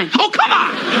Jerry. Fine. Oh, come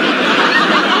on!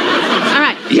 All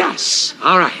right. Yes.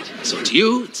 All right. So it's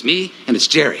you, it's me, and it's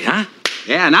Jerry, huh?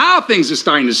 Yeah, now things are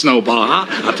starting to snowball, huh?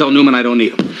 I'll tell Newman I don't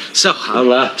need him. So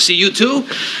I'll see you two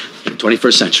in the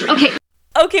 21st century.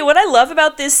 Okay, what I love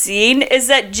about this scene is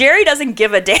that Jerry doesn't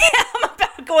give a damn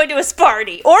about going to his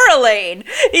party or Elaine.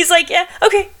 He's like, yeah,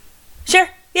 okay, sure,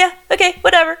 yeah, okay,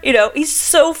 whatever. You know, he's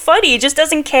so funny. He just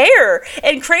doesn't care.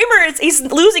 And Kramer he's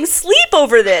losing sleep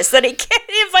over this, that he can't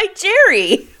invite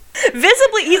Jerry.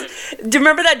 Visibly, do you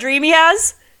remember that dream he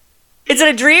has? Is it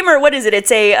a dream or what is it?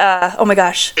 It's a, oh my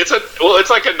gosh. It's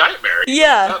like a nightmare. He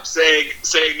wakes up saying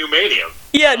Newmanium.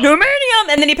 Yeah, Newmanium,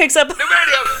 and then he picks up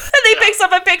Newmanium. and he picks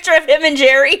up a picture of him and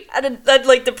Jerry at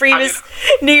like the previous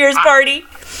New Year's party.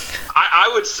 I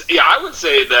would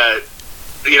say that,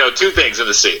 you know, two things in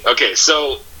the scene. Okay,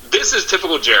 so this is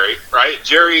typical Jerry, right?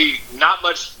 Jerry, not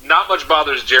much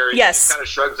bothers Jerry. Yes. He kind of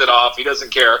shrugs it off. He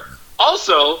doesn't care.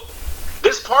 Also,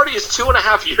 this party is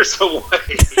 2.5 years away. I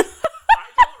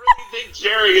don't really think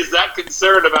Jerry is that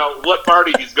concerned about what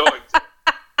party he's going to.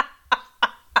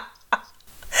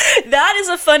 That is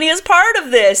the funniest part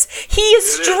of this. He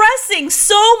is stressing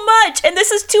so much, and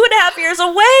this is 2.5 years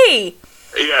away.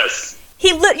 Yes.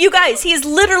 You guys, he is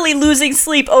literally losing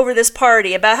sleep over this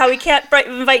party about how he can't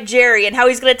invite Jerry and how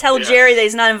he's going to tell Jerry that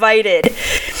he's not invited.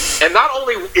 And not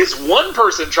only is one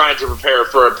person trying to prepare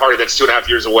for a party that's 2.5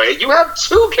 years away, you have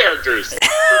two characters.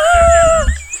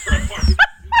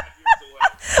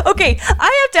 Okay,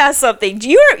 I have to ask something.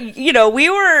 We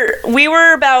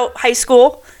were about high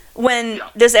school when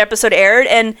this episode aired,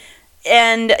 and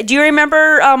do you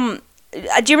remember all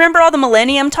the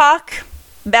Millennium talk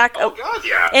back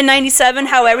in 97,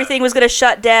 how everything was going to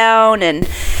shut down? And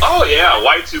oh yeah,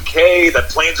 Y2K, that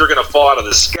planes were going to fall out of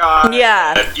the sky.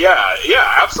 Yeah,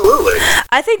 absolutely.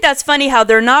 I think that's funny how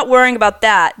they're not worrying about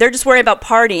that. They're just worrying about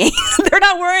partying. They're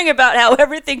not worrying about how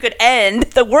everything could end,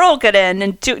 the world could end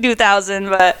in 2000.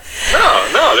 But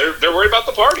no, they're worried about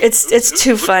the party. It's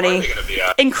too funny.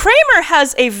 And Kramer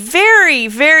has a very,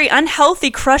 very unhealthy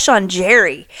crush on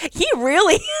Jerry. He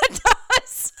really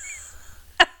does.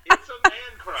 It's a man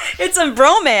crush. It's a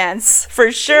bromance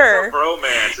for sure. It's a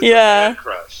bromance. It's a man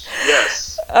crush.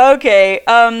 Yes. Okay.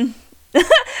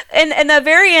 In that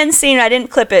very end scene, I didn't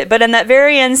clip it, but in that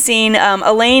very end scene,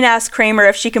 Elaine asks Kramer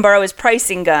if she can borrow his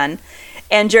pricing gun,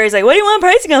 and Jerry's like, "What do you want a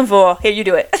pricing gun for? Here, you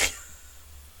do it."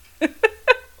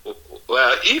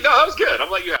 Well, that was good. I'm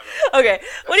letting you have it. Okay.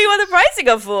 What do you want the pricing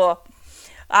gun for?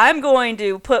 I'm going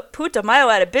to put Putumayo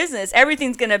out of business.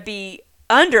 Everything's gonna be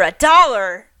under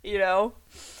 $1, you know.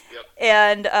 Yep.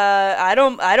 And I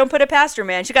don't put it past her,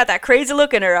 man. She got that crazy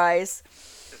look in her eyes.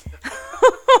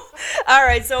 All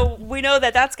right, so we know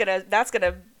that's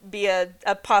gonna be a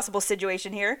possible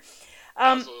situation here.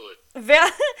 Absolutely.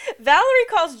 Valerie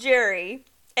calls Jerry,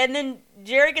 and then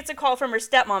Jerry gets a call from her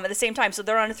stepmom at the same time. So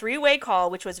they're on a 3-way call,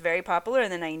 which was very popular in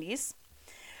the 90s.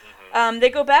 Mm-hmm. They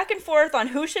go back and forth on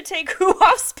who should take who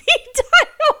off speed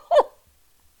dial.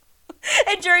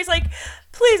 And Jerry's like,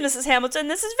 "Please, Mrs. Hamilton,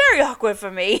 this is very awkward for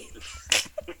me."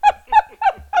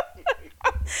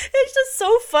 It's just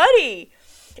so funny.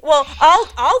 Well,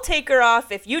 I'll take her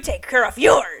off if you take her off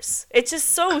yours. It's just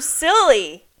so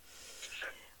silly.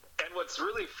 And what's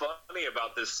really funny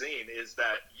about this scene is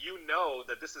that you know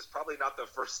that this is probably not the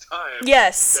first time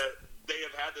that they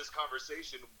have had this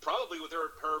conversation, probably with her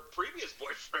previous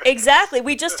boyfriend. Exactly.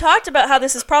 We just talked about how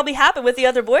this has probably happened with the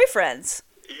other boyfriends.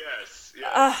 Yes.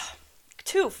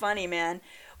 Too funny, man.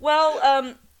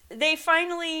 Well, they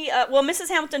finally, Mrs.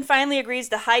 Hamilton finally agrees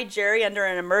to hide Jerry under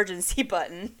an emergency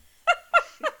button.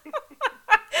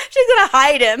 She's gonna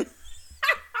hide him.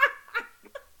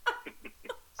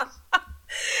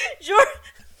 George,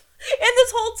 and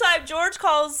this whole time, George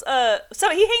calls. So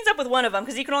he hangs up with one of them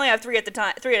because he can only have three at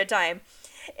a time.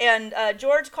 And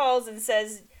George calls and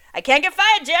says, "I can't get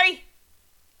fired, Jerry."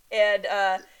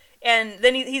 And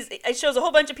then he shows a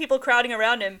whole bunch of people crowding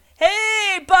around him.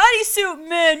 "Hey, bodysuit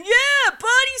man! Yeah,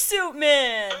 bodysuit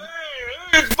man!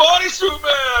 Hey, it's bodysuit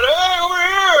man! Hey, over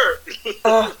here!"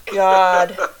 Oh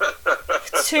God,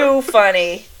 too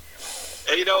funny.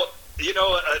 And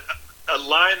a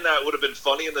line that would have been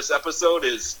funny in this episode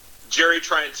is Jerry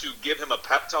trying to give him a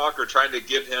pep talk or trying to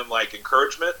give him like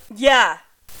encouragement. Yeah.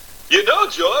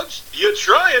 George, you're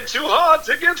trying too hard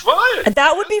to get fired.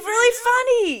 That would be really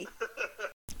funny.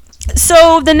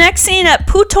 So the next scene at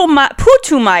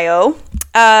Putumayo,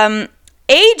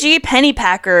 A.G.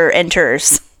 Pennypacker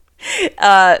enters,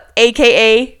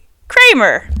 a.k.a.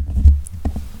 Kramer.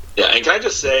 Yeah, and can I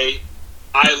just say,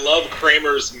 I love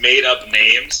Kramer's made-up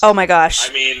names. Oh my gosh.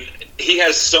 I mean, he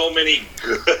has so many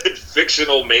good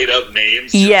fictional made-up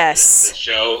names. Yes. In the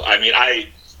show. I mean,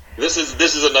 this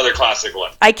is another classic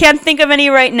one. I can't think of any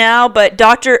right now, but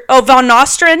Von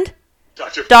Nostrand.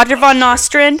 Dr. Von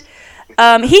Nostrand.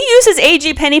 He uses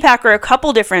A.G. Pennypacker a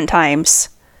couple different times.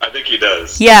 I think he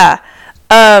does. Yeah.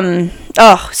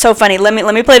 So funny. Let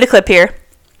me play the clip here.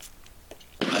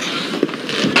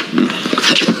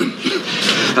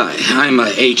 Hi, I'm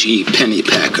H.E.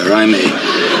 Pennypacker. I'm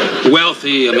a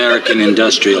wealthy American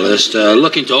industrialist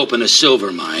looking to open a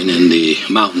silver mine in the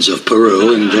mountains of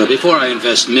Peru. And before I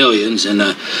invest millions in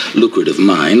a lucrative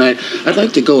mine, I'd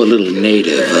like to go a little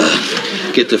native,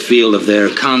 get the feel of their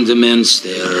condiments,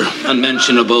 their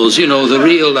unmentionables, the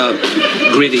real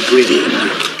gritty.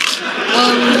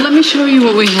 Well, let me show you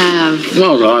what we have.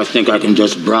 Well, I think I can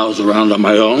just browse around on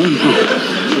my own.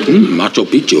 Machu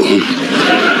Picchu.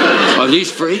 Are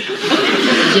these free?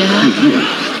 Yeah.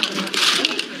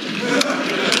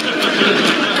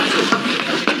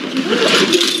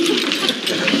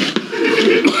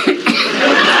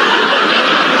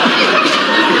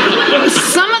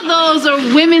 Some of those are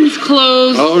women's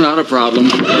clothes. Oh, not a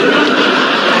problem.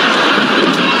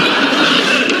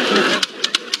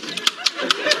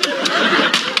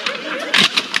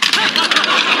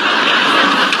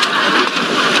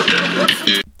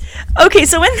 Okay,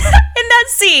 so in that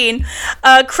scene,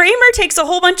 Kramer takes a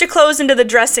whole bunch of clothes into the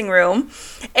dressing room,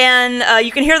 and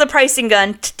you can hear the pricing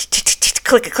gun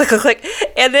click, click, click, click,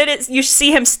 and then you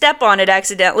see him step on it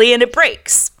accidentally, and it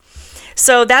breaks.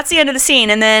 So that's the end of the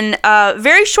scene, and then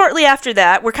very shortly after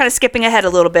that, we're kind of skipping ahead a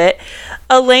little bit,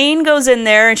 Elaine goes in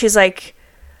there, and she's like,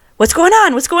 what's going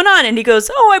on? What's going on? And he goes,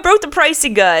 I broke the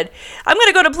pricing gun. I'm going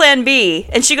to go to Plan B.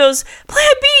 And she goes,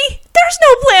 Plan B? There's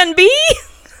no Plan B.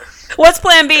 What's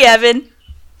Plan B, Evan?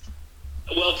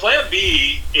 Well, Plan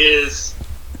B is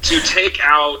to take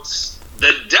out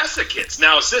the desiccants.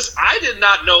 Now, sis, I did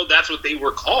not know that's what they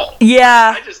were called.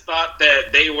 Yeah. I just thought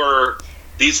that they were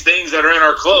these things that are in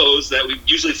our clothes that we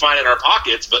usually find in our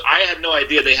pockets, but I had no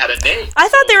idea they had a name. I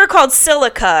thought they were called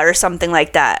silica or something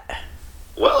like that.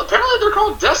 Well, apparently they're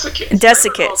called desiccants.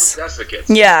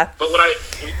 Desiccants. Yeah. But what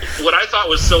I thought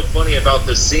was so funny about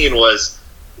this scene was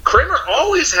Kramer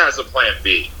always has a Plan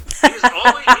B. He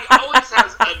always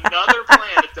has another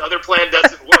plan if the other plan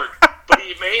doesn't work, but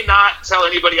he may not tell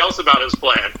anybody else about his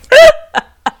plan.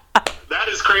 That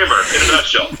is Kramer in a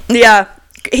nutshell. Yeah,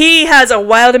 he has a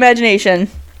wild imagination.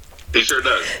 He sure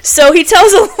does. So he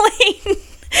tells Elaine,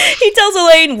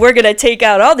 we're going to take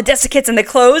out all the desiccants in the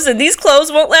clothes, and these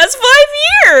clothes won't last 5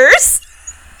 years.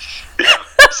 Yeah,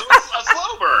 so it's a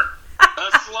slow burn.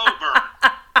 A slow burn.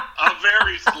 A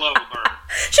very slow burn.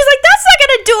 She's like, that's not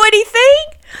going to do anything.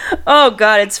 Oh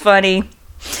God, it's funny. Do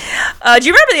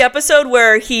you remember the episode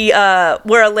where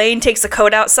where Elaine takes the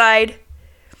coat outside?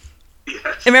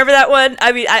 Yes. Remember that one?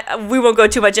 I mean, we won't go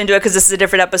too much into it because this is a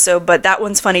different episode, but that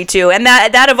one's funny too, and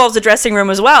that involves the dressing room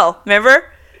as well.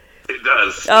 Remember? It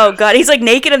does. Oh God, he's like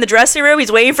naked in the dressing room.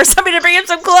 He's waiting for somebody to bring him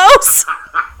some clothes.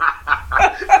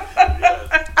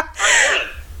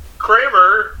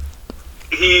 Kramer,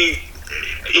 he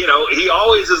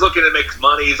always is looking to make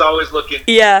money. He's always looking.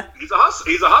 Yeah. He's a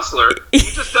hustler. He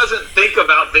just doesn't think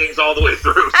about things all the way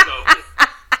through. So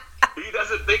he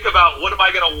doesn't think about, what am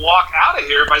I going to walk out of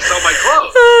here if I sell my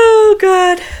clothes? Oh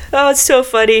God. Oh, it's so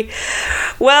funny.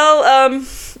 Well,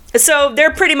 so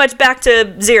they're pretty much back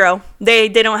to zero. They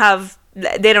don't know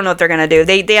what they're going to do.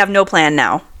 They have no plan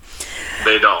now.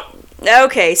 They don't.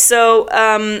 Okay, so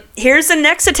here's the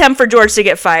next attempt for George to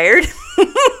get fired.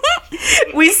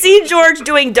 We see George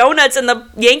doing donuts in the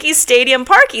Yankees Stadium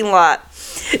parking lot,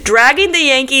 dragging the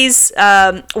Yankees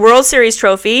World Series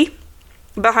trophy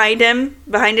behind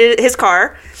his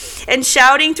car, and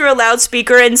shouting through a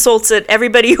loudspeaker insults at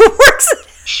everybody who works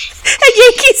at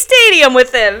Yankee Stadium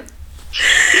with him.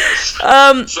 Yes.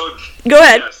 So go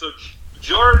ahead. Yeah, so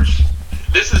George,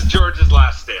 this is George's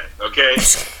last stand, okay?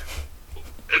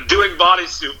 Doing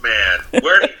Bodysuit Man,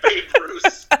 wearing Babe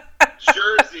Ruth's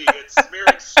jersey and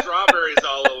smearing strawberries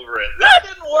all over it. That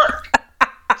didn't work.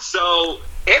 So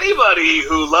anybody anybody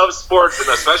who loves sports and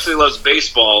especially loves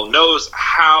baseball knows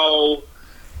how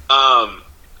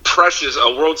precious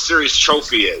a World Series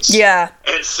trophy is. Yeah.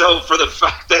 And so for the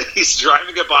fact that he's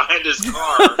driving it behind his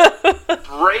car,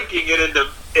 breaking it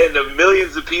into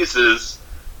millions of pieces,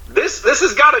 this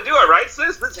has got to do it, right,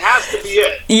 sis? This has to be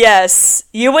it. Yes.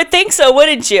 You would think so,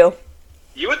 wouldn't you?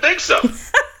 You would think so.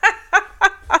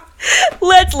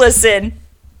 Let's listen.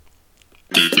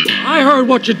 I heard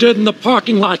what you did in the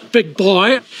parking lot, big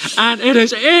boy, and it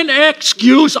is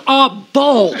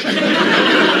inexcusable.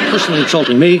 Personally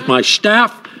insulting me, my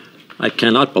staff, I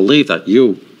cannot believe that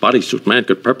you, bodysuit man,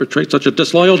 could perpetrate such a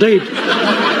disloyal deed.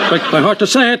 Breaks my heart to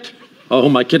say it. Oh,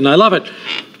 my kid and I love it.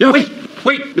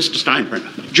 Wait, Mr.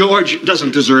 Steinbrenner. George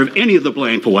doesn't deserve any of the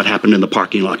blame for what happened in the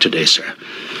parking lot today, sir.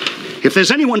 If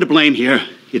there's anyone to blame here,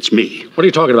 it's me. What are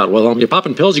you talking about, Wilhelm? You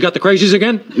popping pills? You got the crazies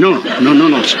again? No.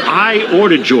 I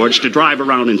ordered George to drive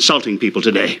around insulting people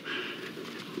today.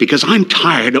 Because I'm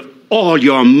tired of all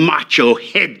your macho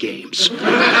head games. He's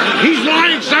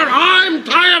lying, sir. I'm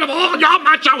tired of all your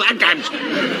macho head games.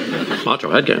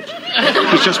 Macho head games?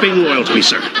 He's just being loyal to me,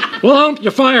 sir. Wilhelm,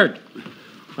 you're fired.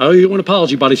 I owe you an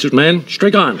apology, bodysuit man.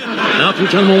 Straight on. Now, if you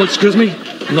gentlemen will excuse me,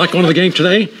 I'm not going to the game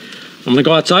today. I'm going to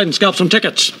go outside and scalp some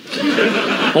tickets.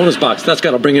 Bonus box, that's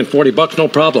got to bring in $40, no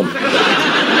problem. What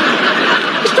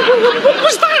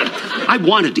was that? I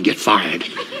wanted to get fired.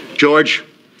 George,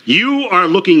 you are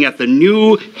looking at the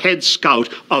new head scout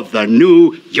of the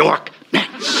New York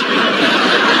Mets.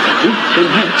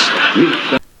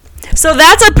 So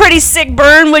that's a pretty sick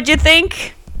burn, would you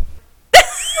think? Yeah,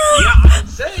 I'd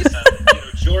say so.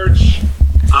 George,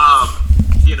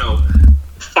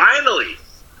 finally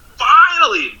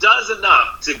does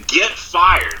enough to get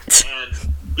fired. And,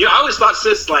 I always thought,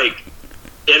 sis, and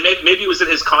maybe it was in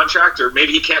his contract, or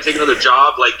maybe he can't take another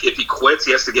job. Like, if he quits,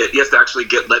 he has to actually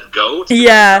get let go.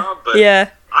 Yeah, yeah.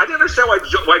 I didn't understand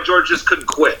why George just couldn't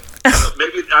quit.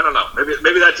 Maybe, I don't know.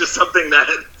 Maybe that's just something that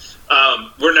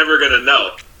we're never going to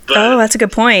know. But, that's a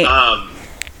good point.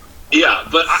 Yeah,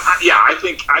 but I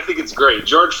think it's great.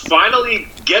 George finally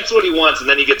gets what he wants, and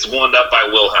then he gets wound up by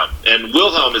Wilhelm. And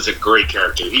Wilhelm is a great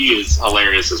character. He is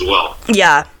hilarious as well.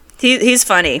 Yeah, he's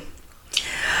funny.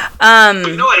 But,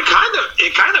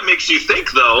 it kind of makes you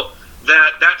think though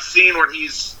that scene where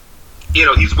he's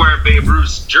wearing Babe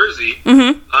Ruth's jersey.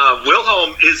 Mm-hmm.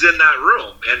 Wilhelm is in that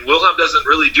room, and Wilhelm doesn't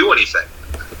really do anything.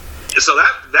 So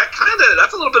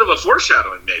that's a little bit of a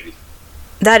foreshadowing, maybe.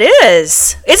 That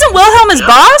is. Isn't Wilhelm his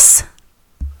boss?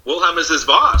 Wilhelm is his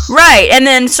boss. Right, and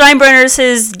then Steinbrenner's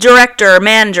his director,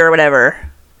 manager, whatever.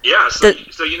 Yeah, so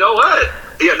you know what?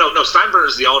 Yeah, no,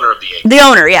 Steinbrenner's the owner of the Yankees. The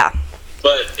owner, yeah.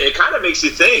 But it kind of makes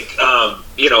you think,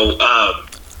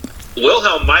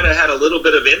 Wilhelm might have had a little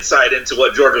bit of insight into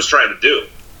what George was trying to do.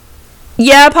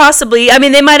 Yeah, possibly. I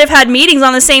mean, they might have had meetings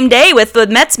on the same day with the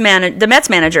Mets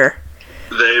manager.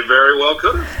 They very well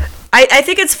could have. I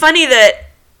think it's funny that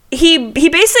he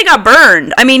basically got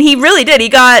burned. I mean, he really did.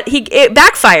 It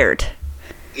backfired.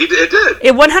 It did.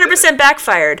 It 100%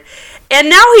 backfired. And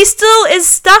now he still is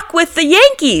stuck with the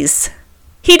Yankees.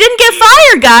 He didn't get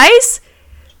fired, guys.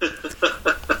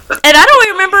 And I don't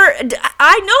remember.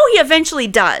 I know he eventually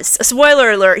does.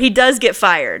 Spoiler alert, he does get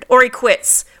fired. Or he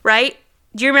quits, right?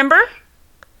 Do you remember?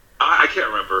 I can't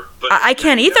remember. But I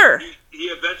can't either. He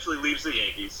eventually leaves the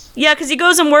Yankees. Yeah, because he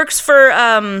goes and works for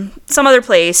some other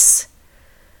place.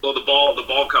 Well, the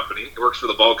ball company. He works for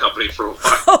the ball company for a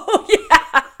while. Oh,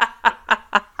 yeah.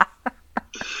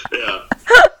 Yeah.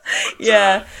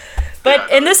 Yeah. But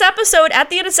in this episode, at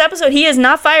the end of this episode, he is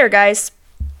not fired, guys.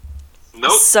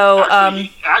 Nope. So,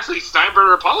 actually,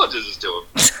 Steinbrenner apologizes to him.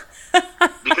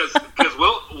 because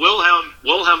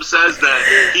Wilhelm says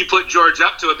that he put George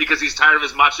up to it because he's tired of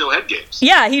his macho head games.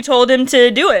 Yeah, he told him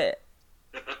to do it.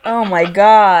 Oh my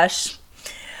gosh.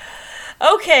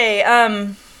 Okay,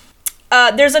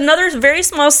 there's another very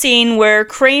small scene where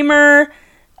Kramer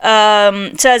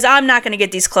says, I'm not going to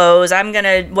get these clothes. I'm going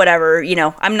to, whatever,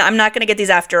 I'm not going to get these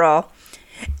after all.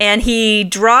 And he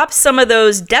drops some of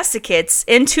those desiccates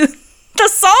into the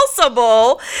salsa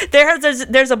bowl.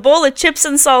 There's a bowl of chips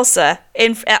and salsa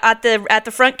at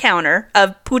the front counter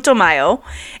of Putumayo,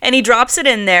 and he drops it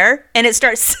in there, and it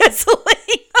starts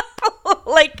sizzling,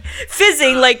 like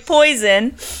fizzing, like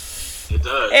poison. It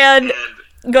does. And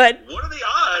go ahead. What are the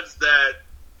odds that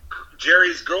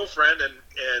Jerry's girlfriend and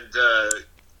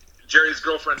Jerry's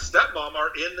girlfriend's stepmom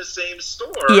are in the same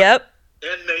store? Yep.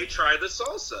 And they try the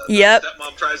salsa. Yep. The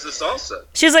stepmom tries the salsa.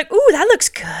 She's like, ooh, that looks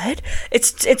good.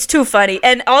 It's too funny.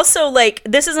 And also, like,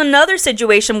 this is another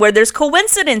situation where there's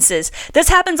coincidences. This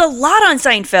happens a lot on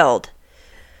Seinfeld.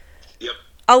 Yep.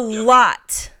 A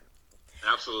lot.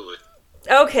 Absolutely.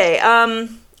 Okay,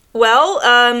 Well,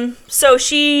 so we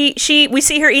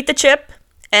see her eat the chip,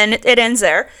 and it ends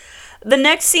there. The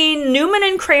next scene, Newman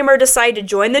and Kramer decide to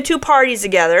join the two parties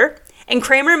together, and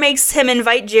Kramer makes him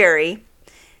invite Jerry.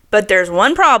 But there's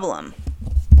one problem.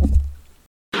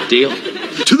 Deal?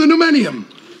 To the Numenium.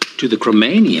 To the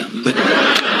Cromanium.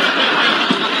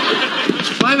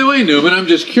 By the way, Newman, I'm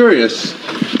just curious.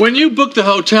 When you booked the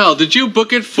hotel, did you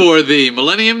book it for the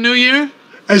Millennium New Year?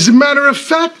 As a matter of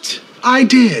fact, I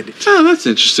did. Oh, that's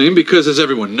interesting, because as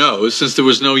everyone knows, since there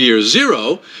was no year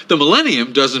zero, the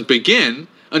Millennium doesn't begin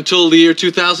until the year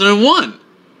 2001,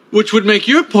 which would make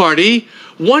your party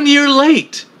 1 year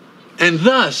late, and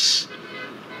thus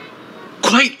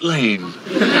quite lame.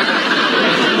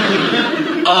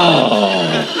 Oh.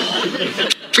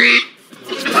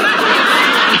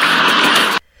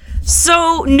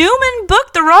 So Newman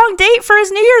booked the wrong date for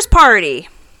his New Year's party.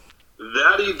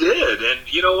 That he did. And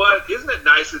you know what? Isn't it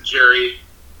nice of Jerry,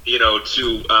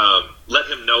 to let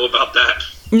him know about that?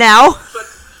 Now?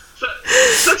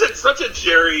 Such a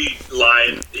Jerry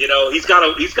line. He's got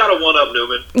to one-up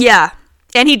Newman. Yeah,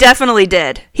 and he definitely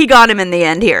did. He got him in the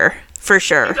end here, for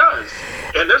sure. He does.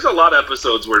 And there's a lot of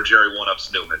episodes where Jerry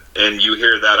one-ups Newman, and you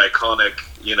hear that iconic,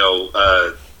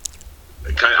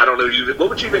 I don't know, what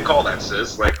would you even call that,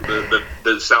 sis? Like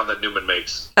the sound that Newman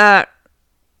makes.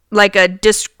 Like a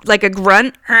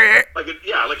grunt. Like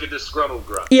a disgruntled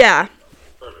grunt. Yeah.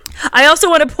 I also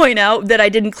want to point out that I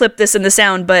didn't clip this in the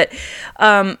sound, but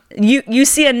you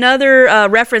see another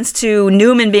reference to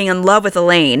Newman being in love with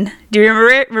Elaine. Do you remember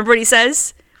it? Remember what he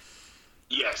says?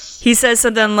 Yes. He says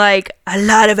something like, "A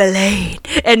lot of Elaine,"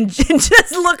 and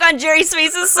just look on Jerry's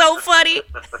face is so funny.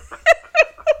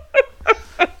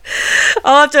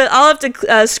 I'll have to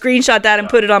screenshot that and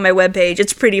put it on my webpage.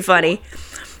 It's pretty funny.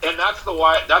 And that's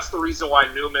the reason why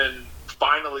Newman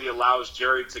finally allows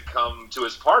Jerry to come to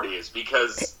his party, is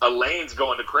because Elaine's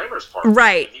going to Kramer's party.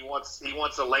 Right. And he wants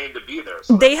Elaine to be there.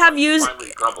 So they have used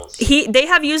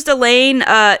Elaine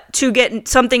to get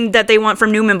something that they want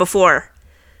from Newman before.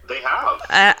 They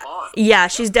have. Yeah,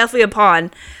 she's definitely a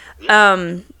pawn.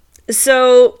 Yeah.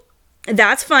 So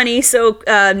that's funny. So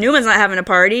Newman's not having a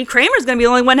party. Kramer's going to be the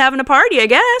only one having a party, I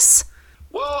guess.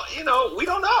 Well, we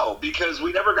don't know, because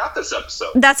we never got this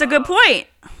episode. That's a good point.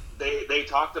 They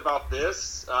talked about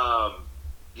this, but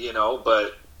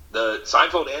the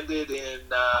Seinfeld ended in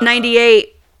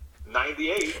 98.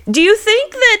 98. Do you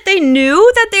think that they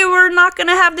knew that they were not going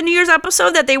to have the New Year's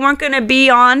episode, that they weren't going to be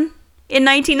on in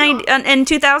 1990 in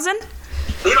 2000?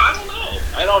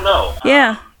 I don't know.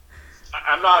 Yeah.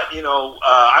 I'm not,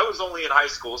 I was only in high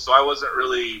school, so I wasn't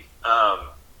really,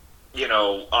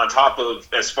 on top of,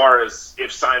 as far as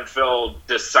if Seinfeld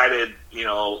decided,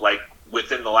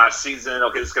 within the last season,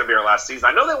 okay, this is going to be our last season.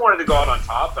 I know they wanted to go out on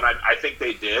top, and I think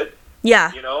they did.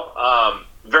 Yeah.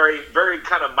 Very, very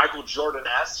kind of Michael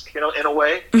Jordan-esque, in a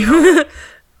way, because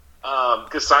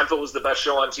Seinfeld was the best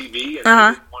show on TV, and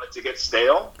they didn't want it to get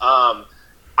stale.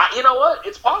 You know what?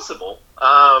 It's possible.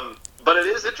 But it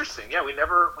is interesting. Yeah, we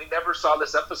never saw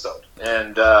this episode.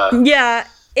 And yeah,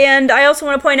 and I also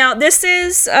want to point out, this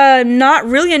is not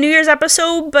really a New Year's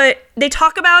episode, but they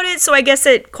talk about it, so I guess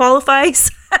it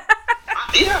qualifies.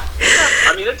 Yeah,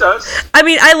 I mean, it does. I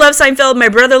mean, I love Seinfeld. My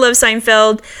brother loves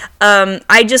Seinfeld.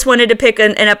 I just wanted to pick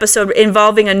an episode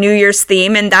involving a New Year's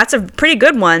theme, and that's a pretty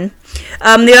good one.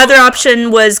 The other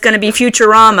option was going to be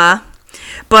Futurama,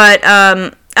 but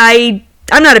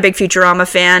I'm not a big Futurama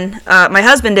fan. My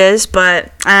husband is,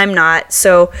 but I'm not.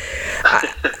 So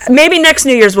maybe next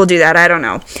New Year's we'll do that. I don't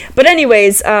know. But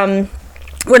anyways,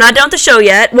 we're not done with the show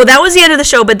yet. Well, that was the end of the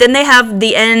show, but then they have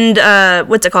the end,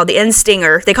 what's it called? The end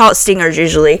stinger. They call it stingers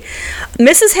usually.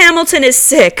 Mrs. Hamilton is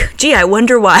sick. Gee, I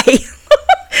wonder why.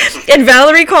 And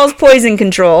Valerie calls poison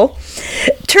control.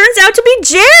 Turns out to be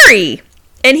Jerry.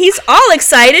 And he's all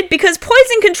excited because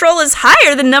poison control is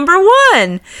higher than number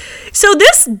 1. So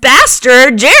this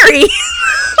bastard, Jerry,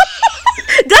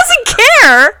 doesn't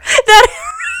care that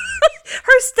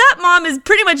her stepmom is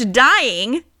pretty much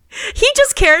dying. He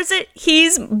just cares that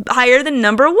he's higher than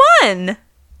number 1.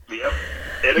 Yep.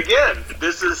 And again,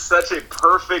 this is such a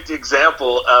perfect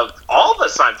example of all the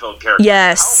Seinfeld characters.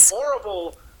 Yes. How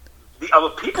horrible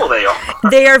of people they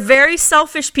are. They are very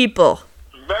selfish people.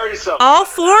 Very selfish. All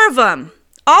 4 of them.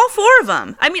 All 4 of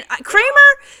them. I mean,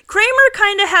 Kramer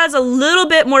kind of has a little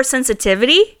bit more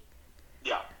sensitivity.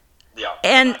 Yeah.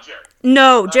 And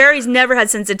no, Jerry's never had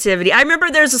sensitivity. I remember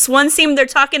there's this one scene they're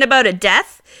talking about a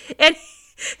death, and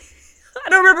I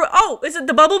don't remember. Oh, is it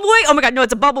the Bubble Boy? Oh my God, no,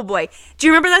 it's a Bubble Boy. Do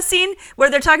you remember that scene where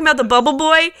they're talking about the Bubble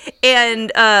Boy,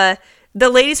 and the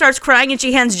lady starts crying, and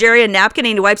she hands Jerry a napkin,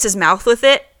 and he wipes his mouth with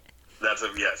it? That's a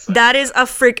yes. That is a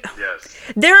freak. Yes.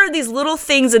 There are these little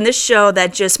things in this show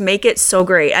that just make it so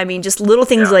great. I mean, just little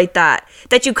things like that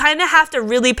you kind of have to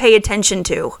really pay attention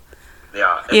to.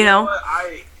 Yeah. And you know? What?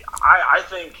 I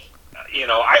think,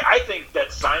 I think that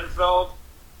Seinfeld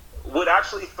would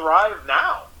actually thrive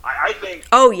now. I think.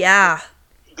 Oh, yeah.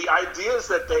 The ideas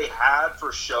that they had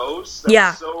for shows that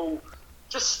were so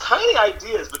just tiny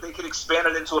ideas, but they could expand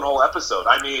it into an whole episode.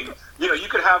 I mean, you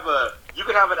could have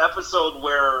an episode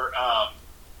where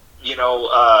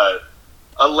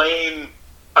Elaine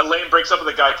breaks up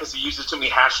with a guy because he uses too many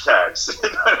hashtags.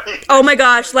 Oh my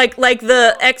gosh, like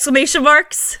the exclamation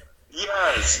marks?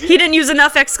 Yes. He didn't use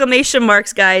enough exclamation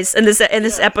marks, guys, in this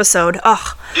episode.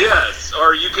 Oh. Yes,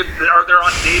 or they're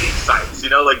on dating sites,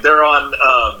 like they're on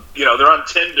they're on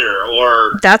Tinder,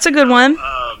 or that's a good one.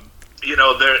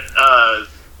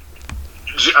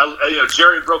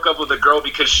 Jerry broke up with a girl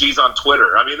because she's on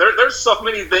Twitter. I mean, there's so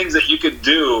many things that you could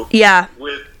do. Yeah.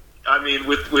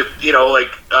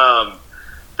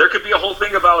 There could be a whole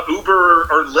thing about Uber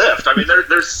or Lyft. I mean,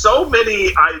 there's so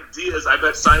many ideas. I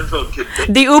bet Seinfeld could.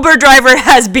 The Uber driver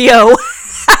has BO.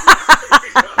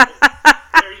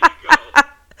 There you go.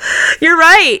 You're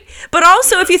right, but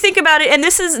also if you think about it, and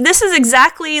this is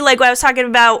exactly like what I was talking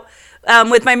about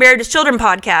with my Married to Children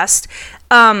podcast.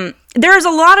 There's a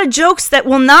lot of jokes that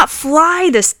will not fly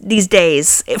these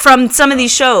days from some of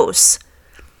these shows.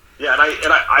 Yeah, and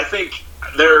I think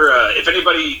if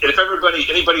anybody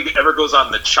ever goes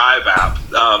on the Chive app,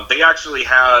 they actually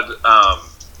had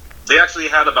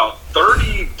about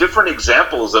 30 different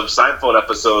examples of Seinfeld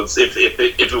episodes if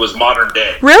it was modern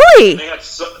day. Really? They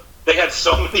had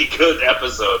so many good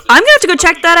episodes. I'm gonna have to go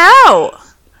check that out.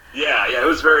 Yeah, it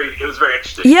was very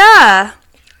interesting. Yeah.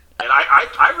 And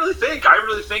I really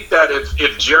think that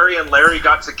if Jerry and Larry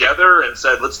got together and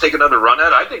said, let's take another run at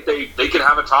it, I think they could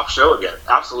have a top show again.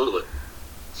 Absolutely.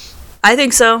 I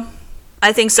think so.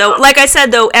 Like I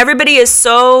said, though, everybody is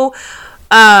so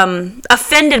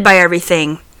offended by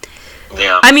everything.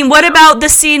 Yeah. I mean, what about the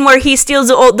scene where he steals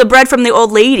the bread from the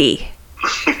old lady?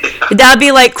 That'd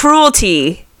be like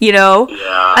cruelty, Yeah.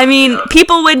 I mean,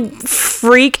 people would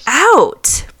freak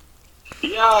out.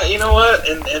 Yeah, you know what?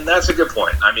 And that's a good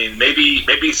point. I mean, maybe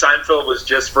Seinfeld was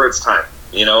just for its time,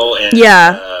 And,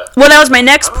 well, that was my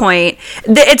next point.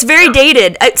 It's very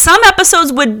dated. Some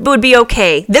episodes would be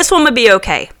okay. This one would be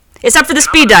okay, except for the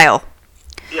speed dial.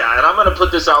 Yeah, and I'm going to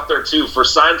put this out there too for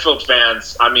Seinfeld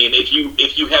fans. I mean, if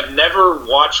you have never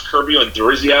watched Curb Your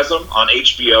Enthusiasm on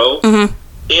HBO,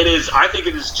 I think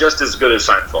it is just as good as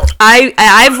Seinfeld.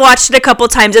 I've watched it a couple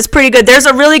times. It's pretty good. There's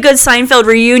a really good Seinfeld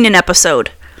reunion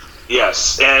episode.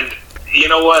 Yes, and you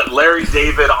know what? Larry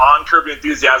David on Curb Your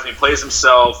Enthusiasm, he plays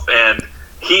himself, and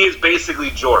he is basically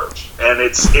George, and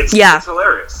it's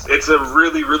hilarious. It's a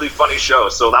really, really funny show.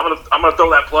 So I'm gonna throw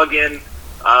that plug in.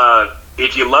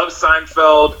 If you love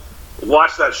Seinfeld,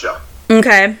 watch that show.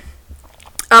 Okay.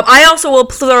 I also will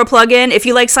throw a plug in. If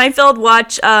you like Seinfeld,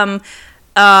 watch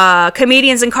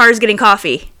Comedians in Cars Getting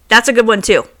Coffee. That's a good one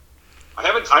too. I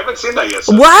haven't seen that yet.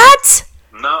 So. What?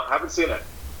 No, I haven't seen it.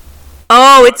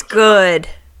 Oh, it's good.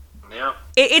 Yeah.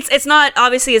 It's not,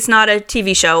 obviously it's not a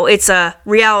TV show. It's a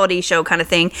reality show kind of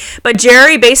thing. But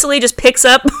Jerry basically just picks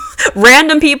up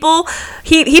random people.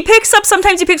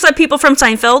 Sometimes he picks up people from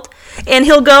Seinfeld, and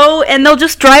he'll go and they'll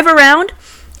just drive around,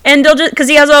 and they'll just, because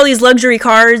he has all these luxury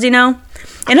cars, and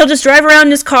he'll just drive around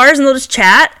in his cars and they'll just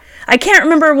chat. I can't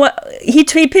remember what he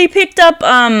picked up.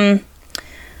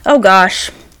 Oh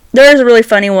gosh, there's a really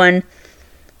funny one.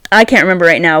 I can't remember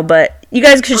right now, but you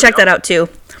guys should check that out too.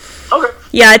 Okay.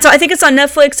 Yeah, I think it's on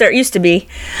Netflix, or it used to be.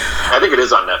 I think it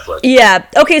is on Netflix. Yeah.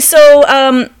 Okay, so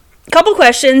couple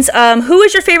questions. Who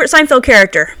is your favorite Seinfeld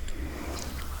character?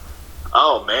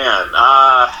 Oh man.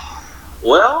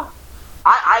 Well,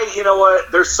 I you know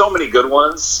what? There's so many good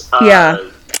ones. Yeah,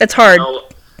 it's hard.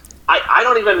 I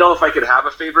don't even know if I could have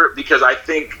a favorite because I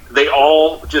think they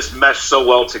all just mesh so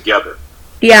well together.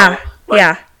 Yeah.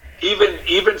 Yeah.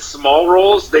 Even small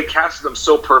roles, they cast them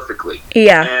so perfectly.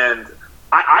 Yeah. And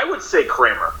I would say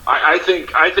Kramer. I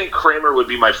think Kramer would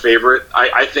be my favorite.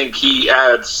 I think he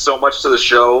adds so much to the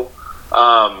show.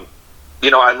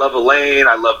 I love Elaine,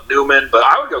 I love Newman, but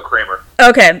I would go Kramer.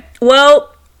 Okay.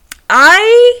 Well,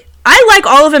 I like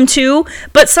all of them too,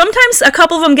 but sometimes a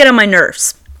couple of them get on my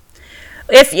nerves.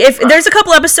 If there's a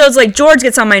couple episodes like George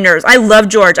gets on my nerves. I love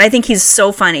George. I think he's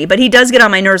so funny, but he does get on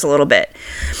my nerves a little bit.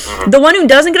 The one who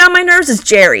doesn't get on my nerves is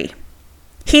Jerry.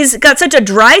 He's got such a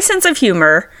dry sense of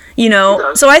humor,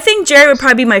 So I think Jerry would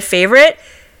probably be my favorite,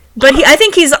 but I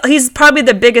think he's probably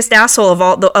the biggest asshole of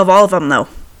all of them, though.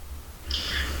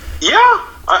 Yeah,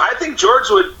 I think George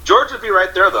would be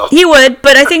right there though. He would,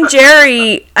 but I think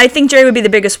Jerry would be the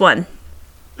biggest one.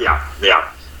 Yeah.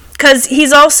 Because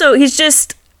he's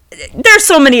just, there's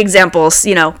so many examples,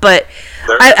 but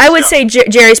I would say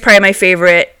Jerry's probably my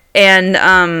favorite, and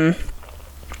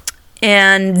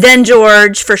then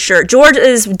George for sure. George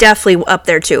is definitely up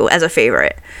there too as a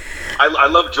favorite. I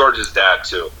love George's dad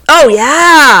too. Oh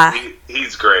yeah,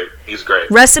 he's great.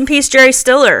 Rest in peace, Jerry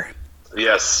Stiller.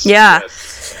 Yes. Yeah.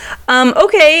 Yes.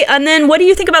 Okay, and then what do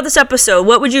you think about this episode?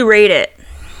 What would you rate it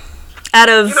out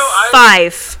of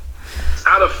 5?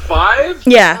 Out of 5?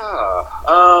 Yeah.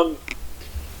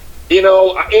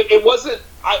 It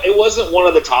wasn't one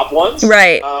of the top ones.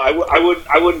 Right.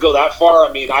 I wouldn't go that far.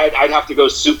 I mean, I'd have to go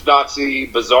Soup Nazi,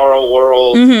 Bizarro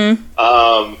World.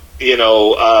 Mm-hmm.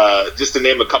 Just to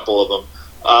name a couple of them.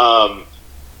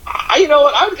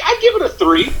 I'd give it a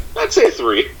 3. I'd say a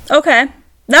 3. Okay,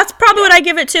 that's probably what I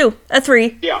give it too. A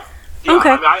 3. Yeah. Okay.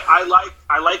 I mean,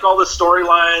 I like all the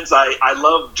storylines. I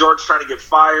love George trying to get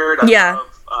fired.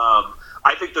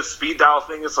 I think the speed dial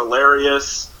thing is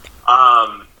hilarious. The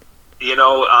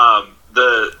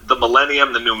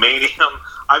Millennium, the Newmanium.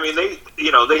 I mean, they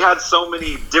had so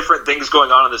many different things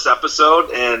going on in this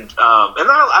episode, and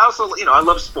I also, I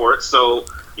love sports, so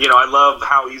I love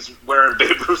how he's wearing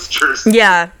Babe Ruth's jersey.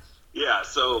 Yeah. Yeah.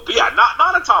 So, but yeah,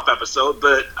 not a top episode,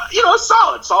 but a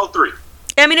solid 3.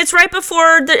 I mean, it's right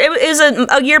before it was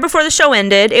a year before the show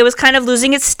ended. It was kind of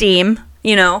losing its steam,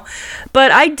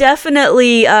 but I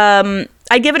definitely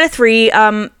I give it a 3.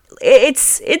 I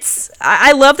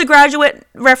love the Graduate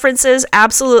references.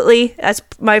 Absolutely. That's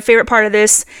my favorite part of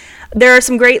this. There are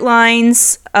some great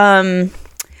lines. The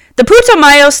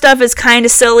Putumayo stuff is kind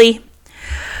of silly.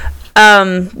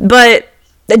 But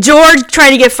George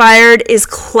trying to get fired is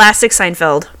classic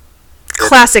Seinfeld.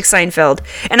 Classic Seinfeld.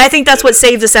 And I think that's what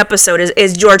saved this episode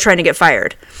is George trying to get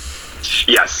fired.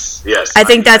 Yes. I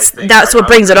think that's what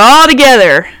brings it all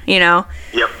together,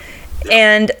 Yep.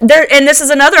 And this is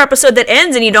another episode that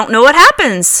ends and you don't know what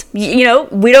happens.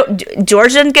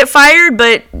 George didn't get fired,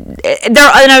 but and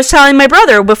I was telling my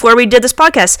brother before we did this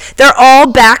podcast, they're all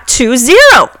back to 0.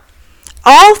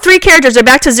 All 3 characters are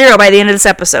back to 0 by the end of this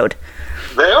episode.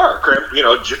 They are.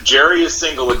 Jerry is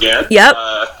single again. Yep.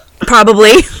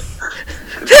 Probably.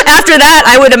 After that,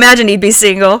 I would imagine he'd be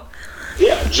single.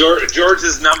 Yeah,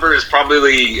 George's number is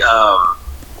probably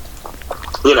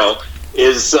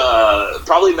is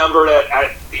probably numbered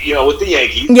at with the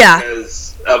Yankees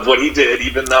because of what he did,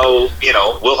 even though,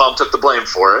 Wilhelm took the blame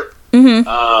for it. Mm-hmm.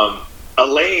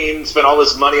 Elaine spent all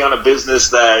this money on a business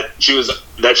that she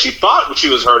thought she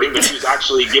was hurting, but she was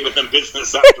actually giving them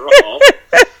business after all.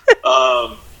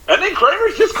 And then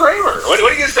Kramer's just Kramer. What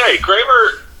are you going to say?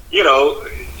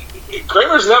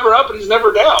 Kramer's never up and he's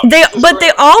never down. They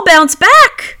all bounce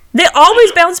back. They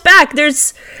always bounce back. They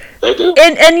do.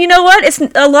 And you know what? It's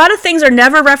a lot of things are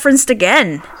never referenced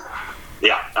again.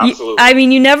 Yeah, absolutely. I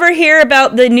mean, you never hear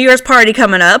about the New Year's party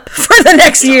coming up for the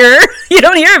next year. You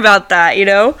don't hear about that,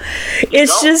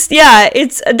 It's just,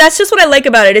 that's just what I like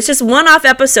about it. It's just one-off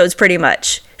episodes, pretty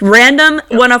much. Random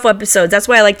one-off episodes. That's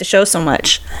why I like the show so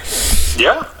much.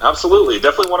 Yeah, absolutely.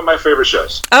 Definitely one of my favorite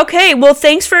shows. Okay, well,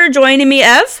 thanks for joining me,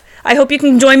 Ev. I hope you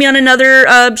can join me on another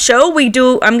show. I'm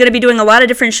going to be doing a lot of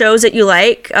different shows that you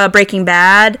like. Breaking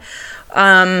Bad.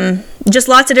 Just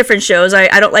lots of different shows.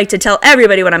 I don't like to tell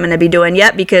everybody what I'm going to be doing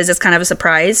yet because it's kind of a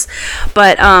surprise.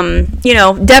 But,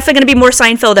 definitely going to be more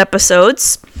Seinfeld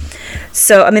episodes.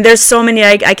 So, I mean, there's so many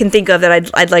I can think of that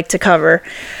I'd like to cover.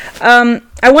 I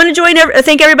want to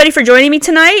thank everybody for joining me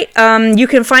tonight. You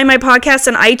can find my podcast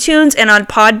on iTunes and on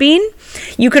Podbean.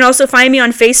 You can also find me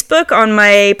on Facebook on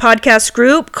my podcast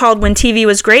group called When TV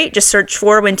Was Great. Just search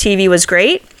for When TV Was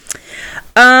Great.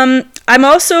 I'm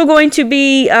also going to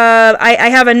be, I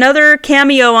have another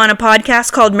cameo on a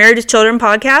podcast called Married with Children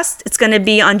podcast. It's going to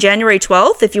be on January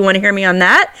 12th, if you want to hear me on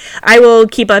that. I will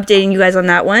keep updating you guys on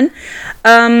that one.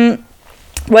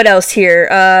 What else here?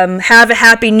 Have a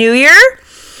happy new year.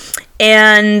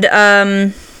 And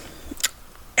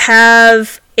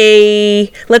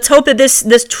let's hope that this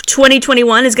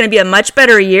 2021 is going to be a much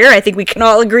better year. I think we can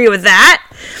all agree with that.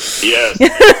 Yes.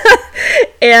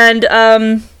 And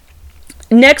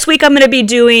next week I'm going to be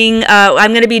doing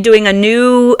a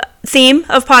new theme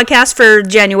of podcast for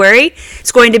January.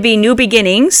 It's going to be New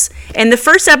Beginnings. And the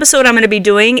first episode I'm going to be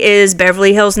doing is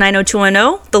Beverly Hills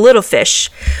 90210, The Little Fish,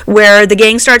 where the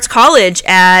gang starts college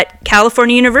at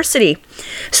California University.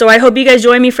 So I hope you guys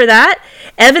join me for that.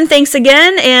 Evan, thanks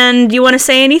again. And you want to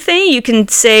say anything? You can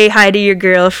say hi to your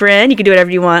girlfriend. You can do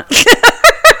whatever you want.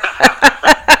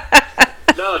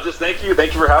 No, just thank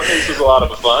you for having me. This was a lot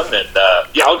of fun, and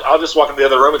I'll just walk into the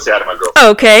other room and say hi to my girl.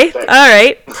 Okay, Thanks. all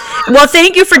right. Well,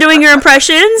 thank you for doing your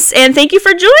impressions, and thank you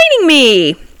for joining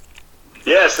me.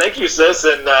 Yes, thank you, sis,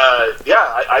 and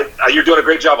you're doing a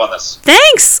great job on this.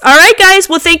 Thanks. All right, guys.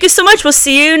 Well, thank you so much. We'll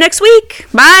see you next week.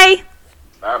 Bye.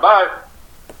 All right, bye.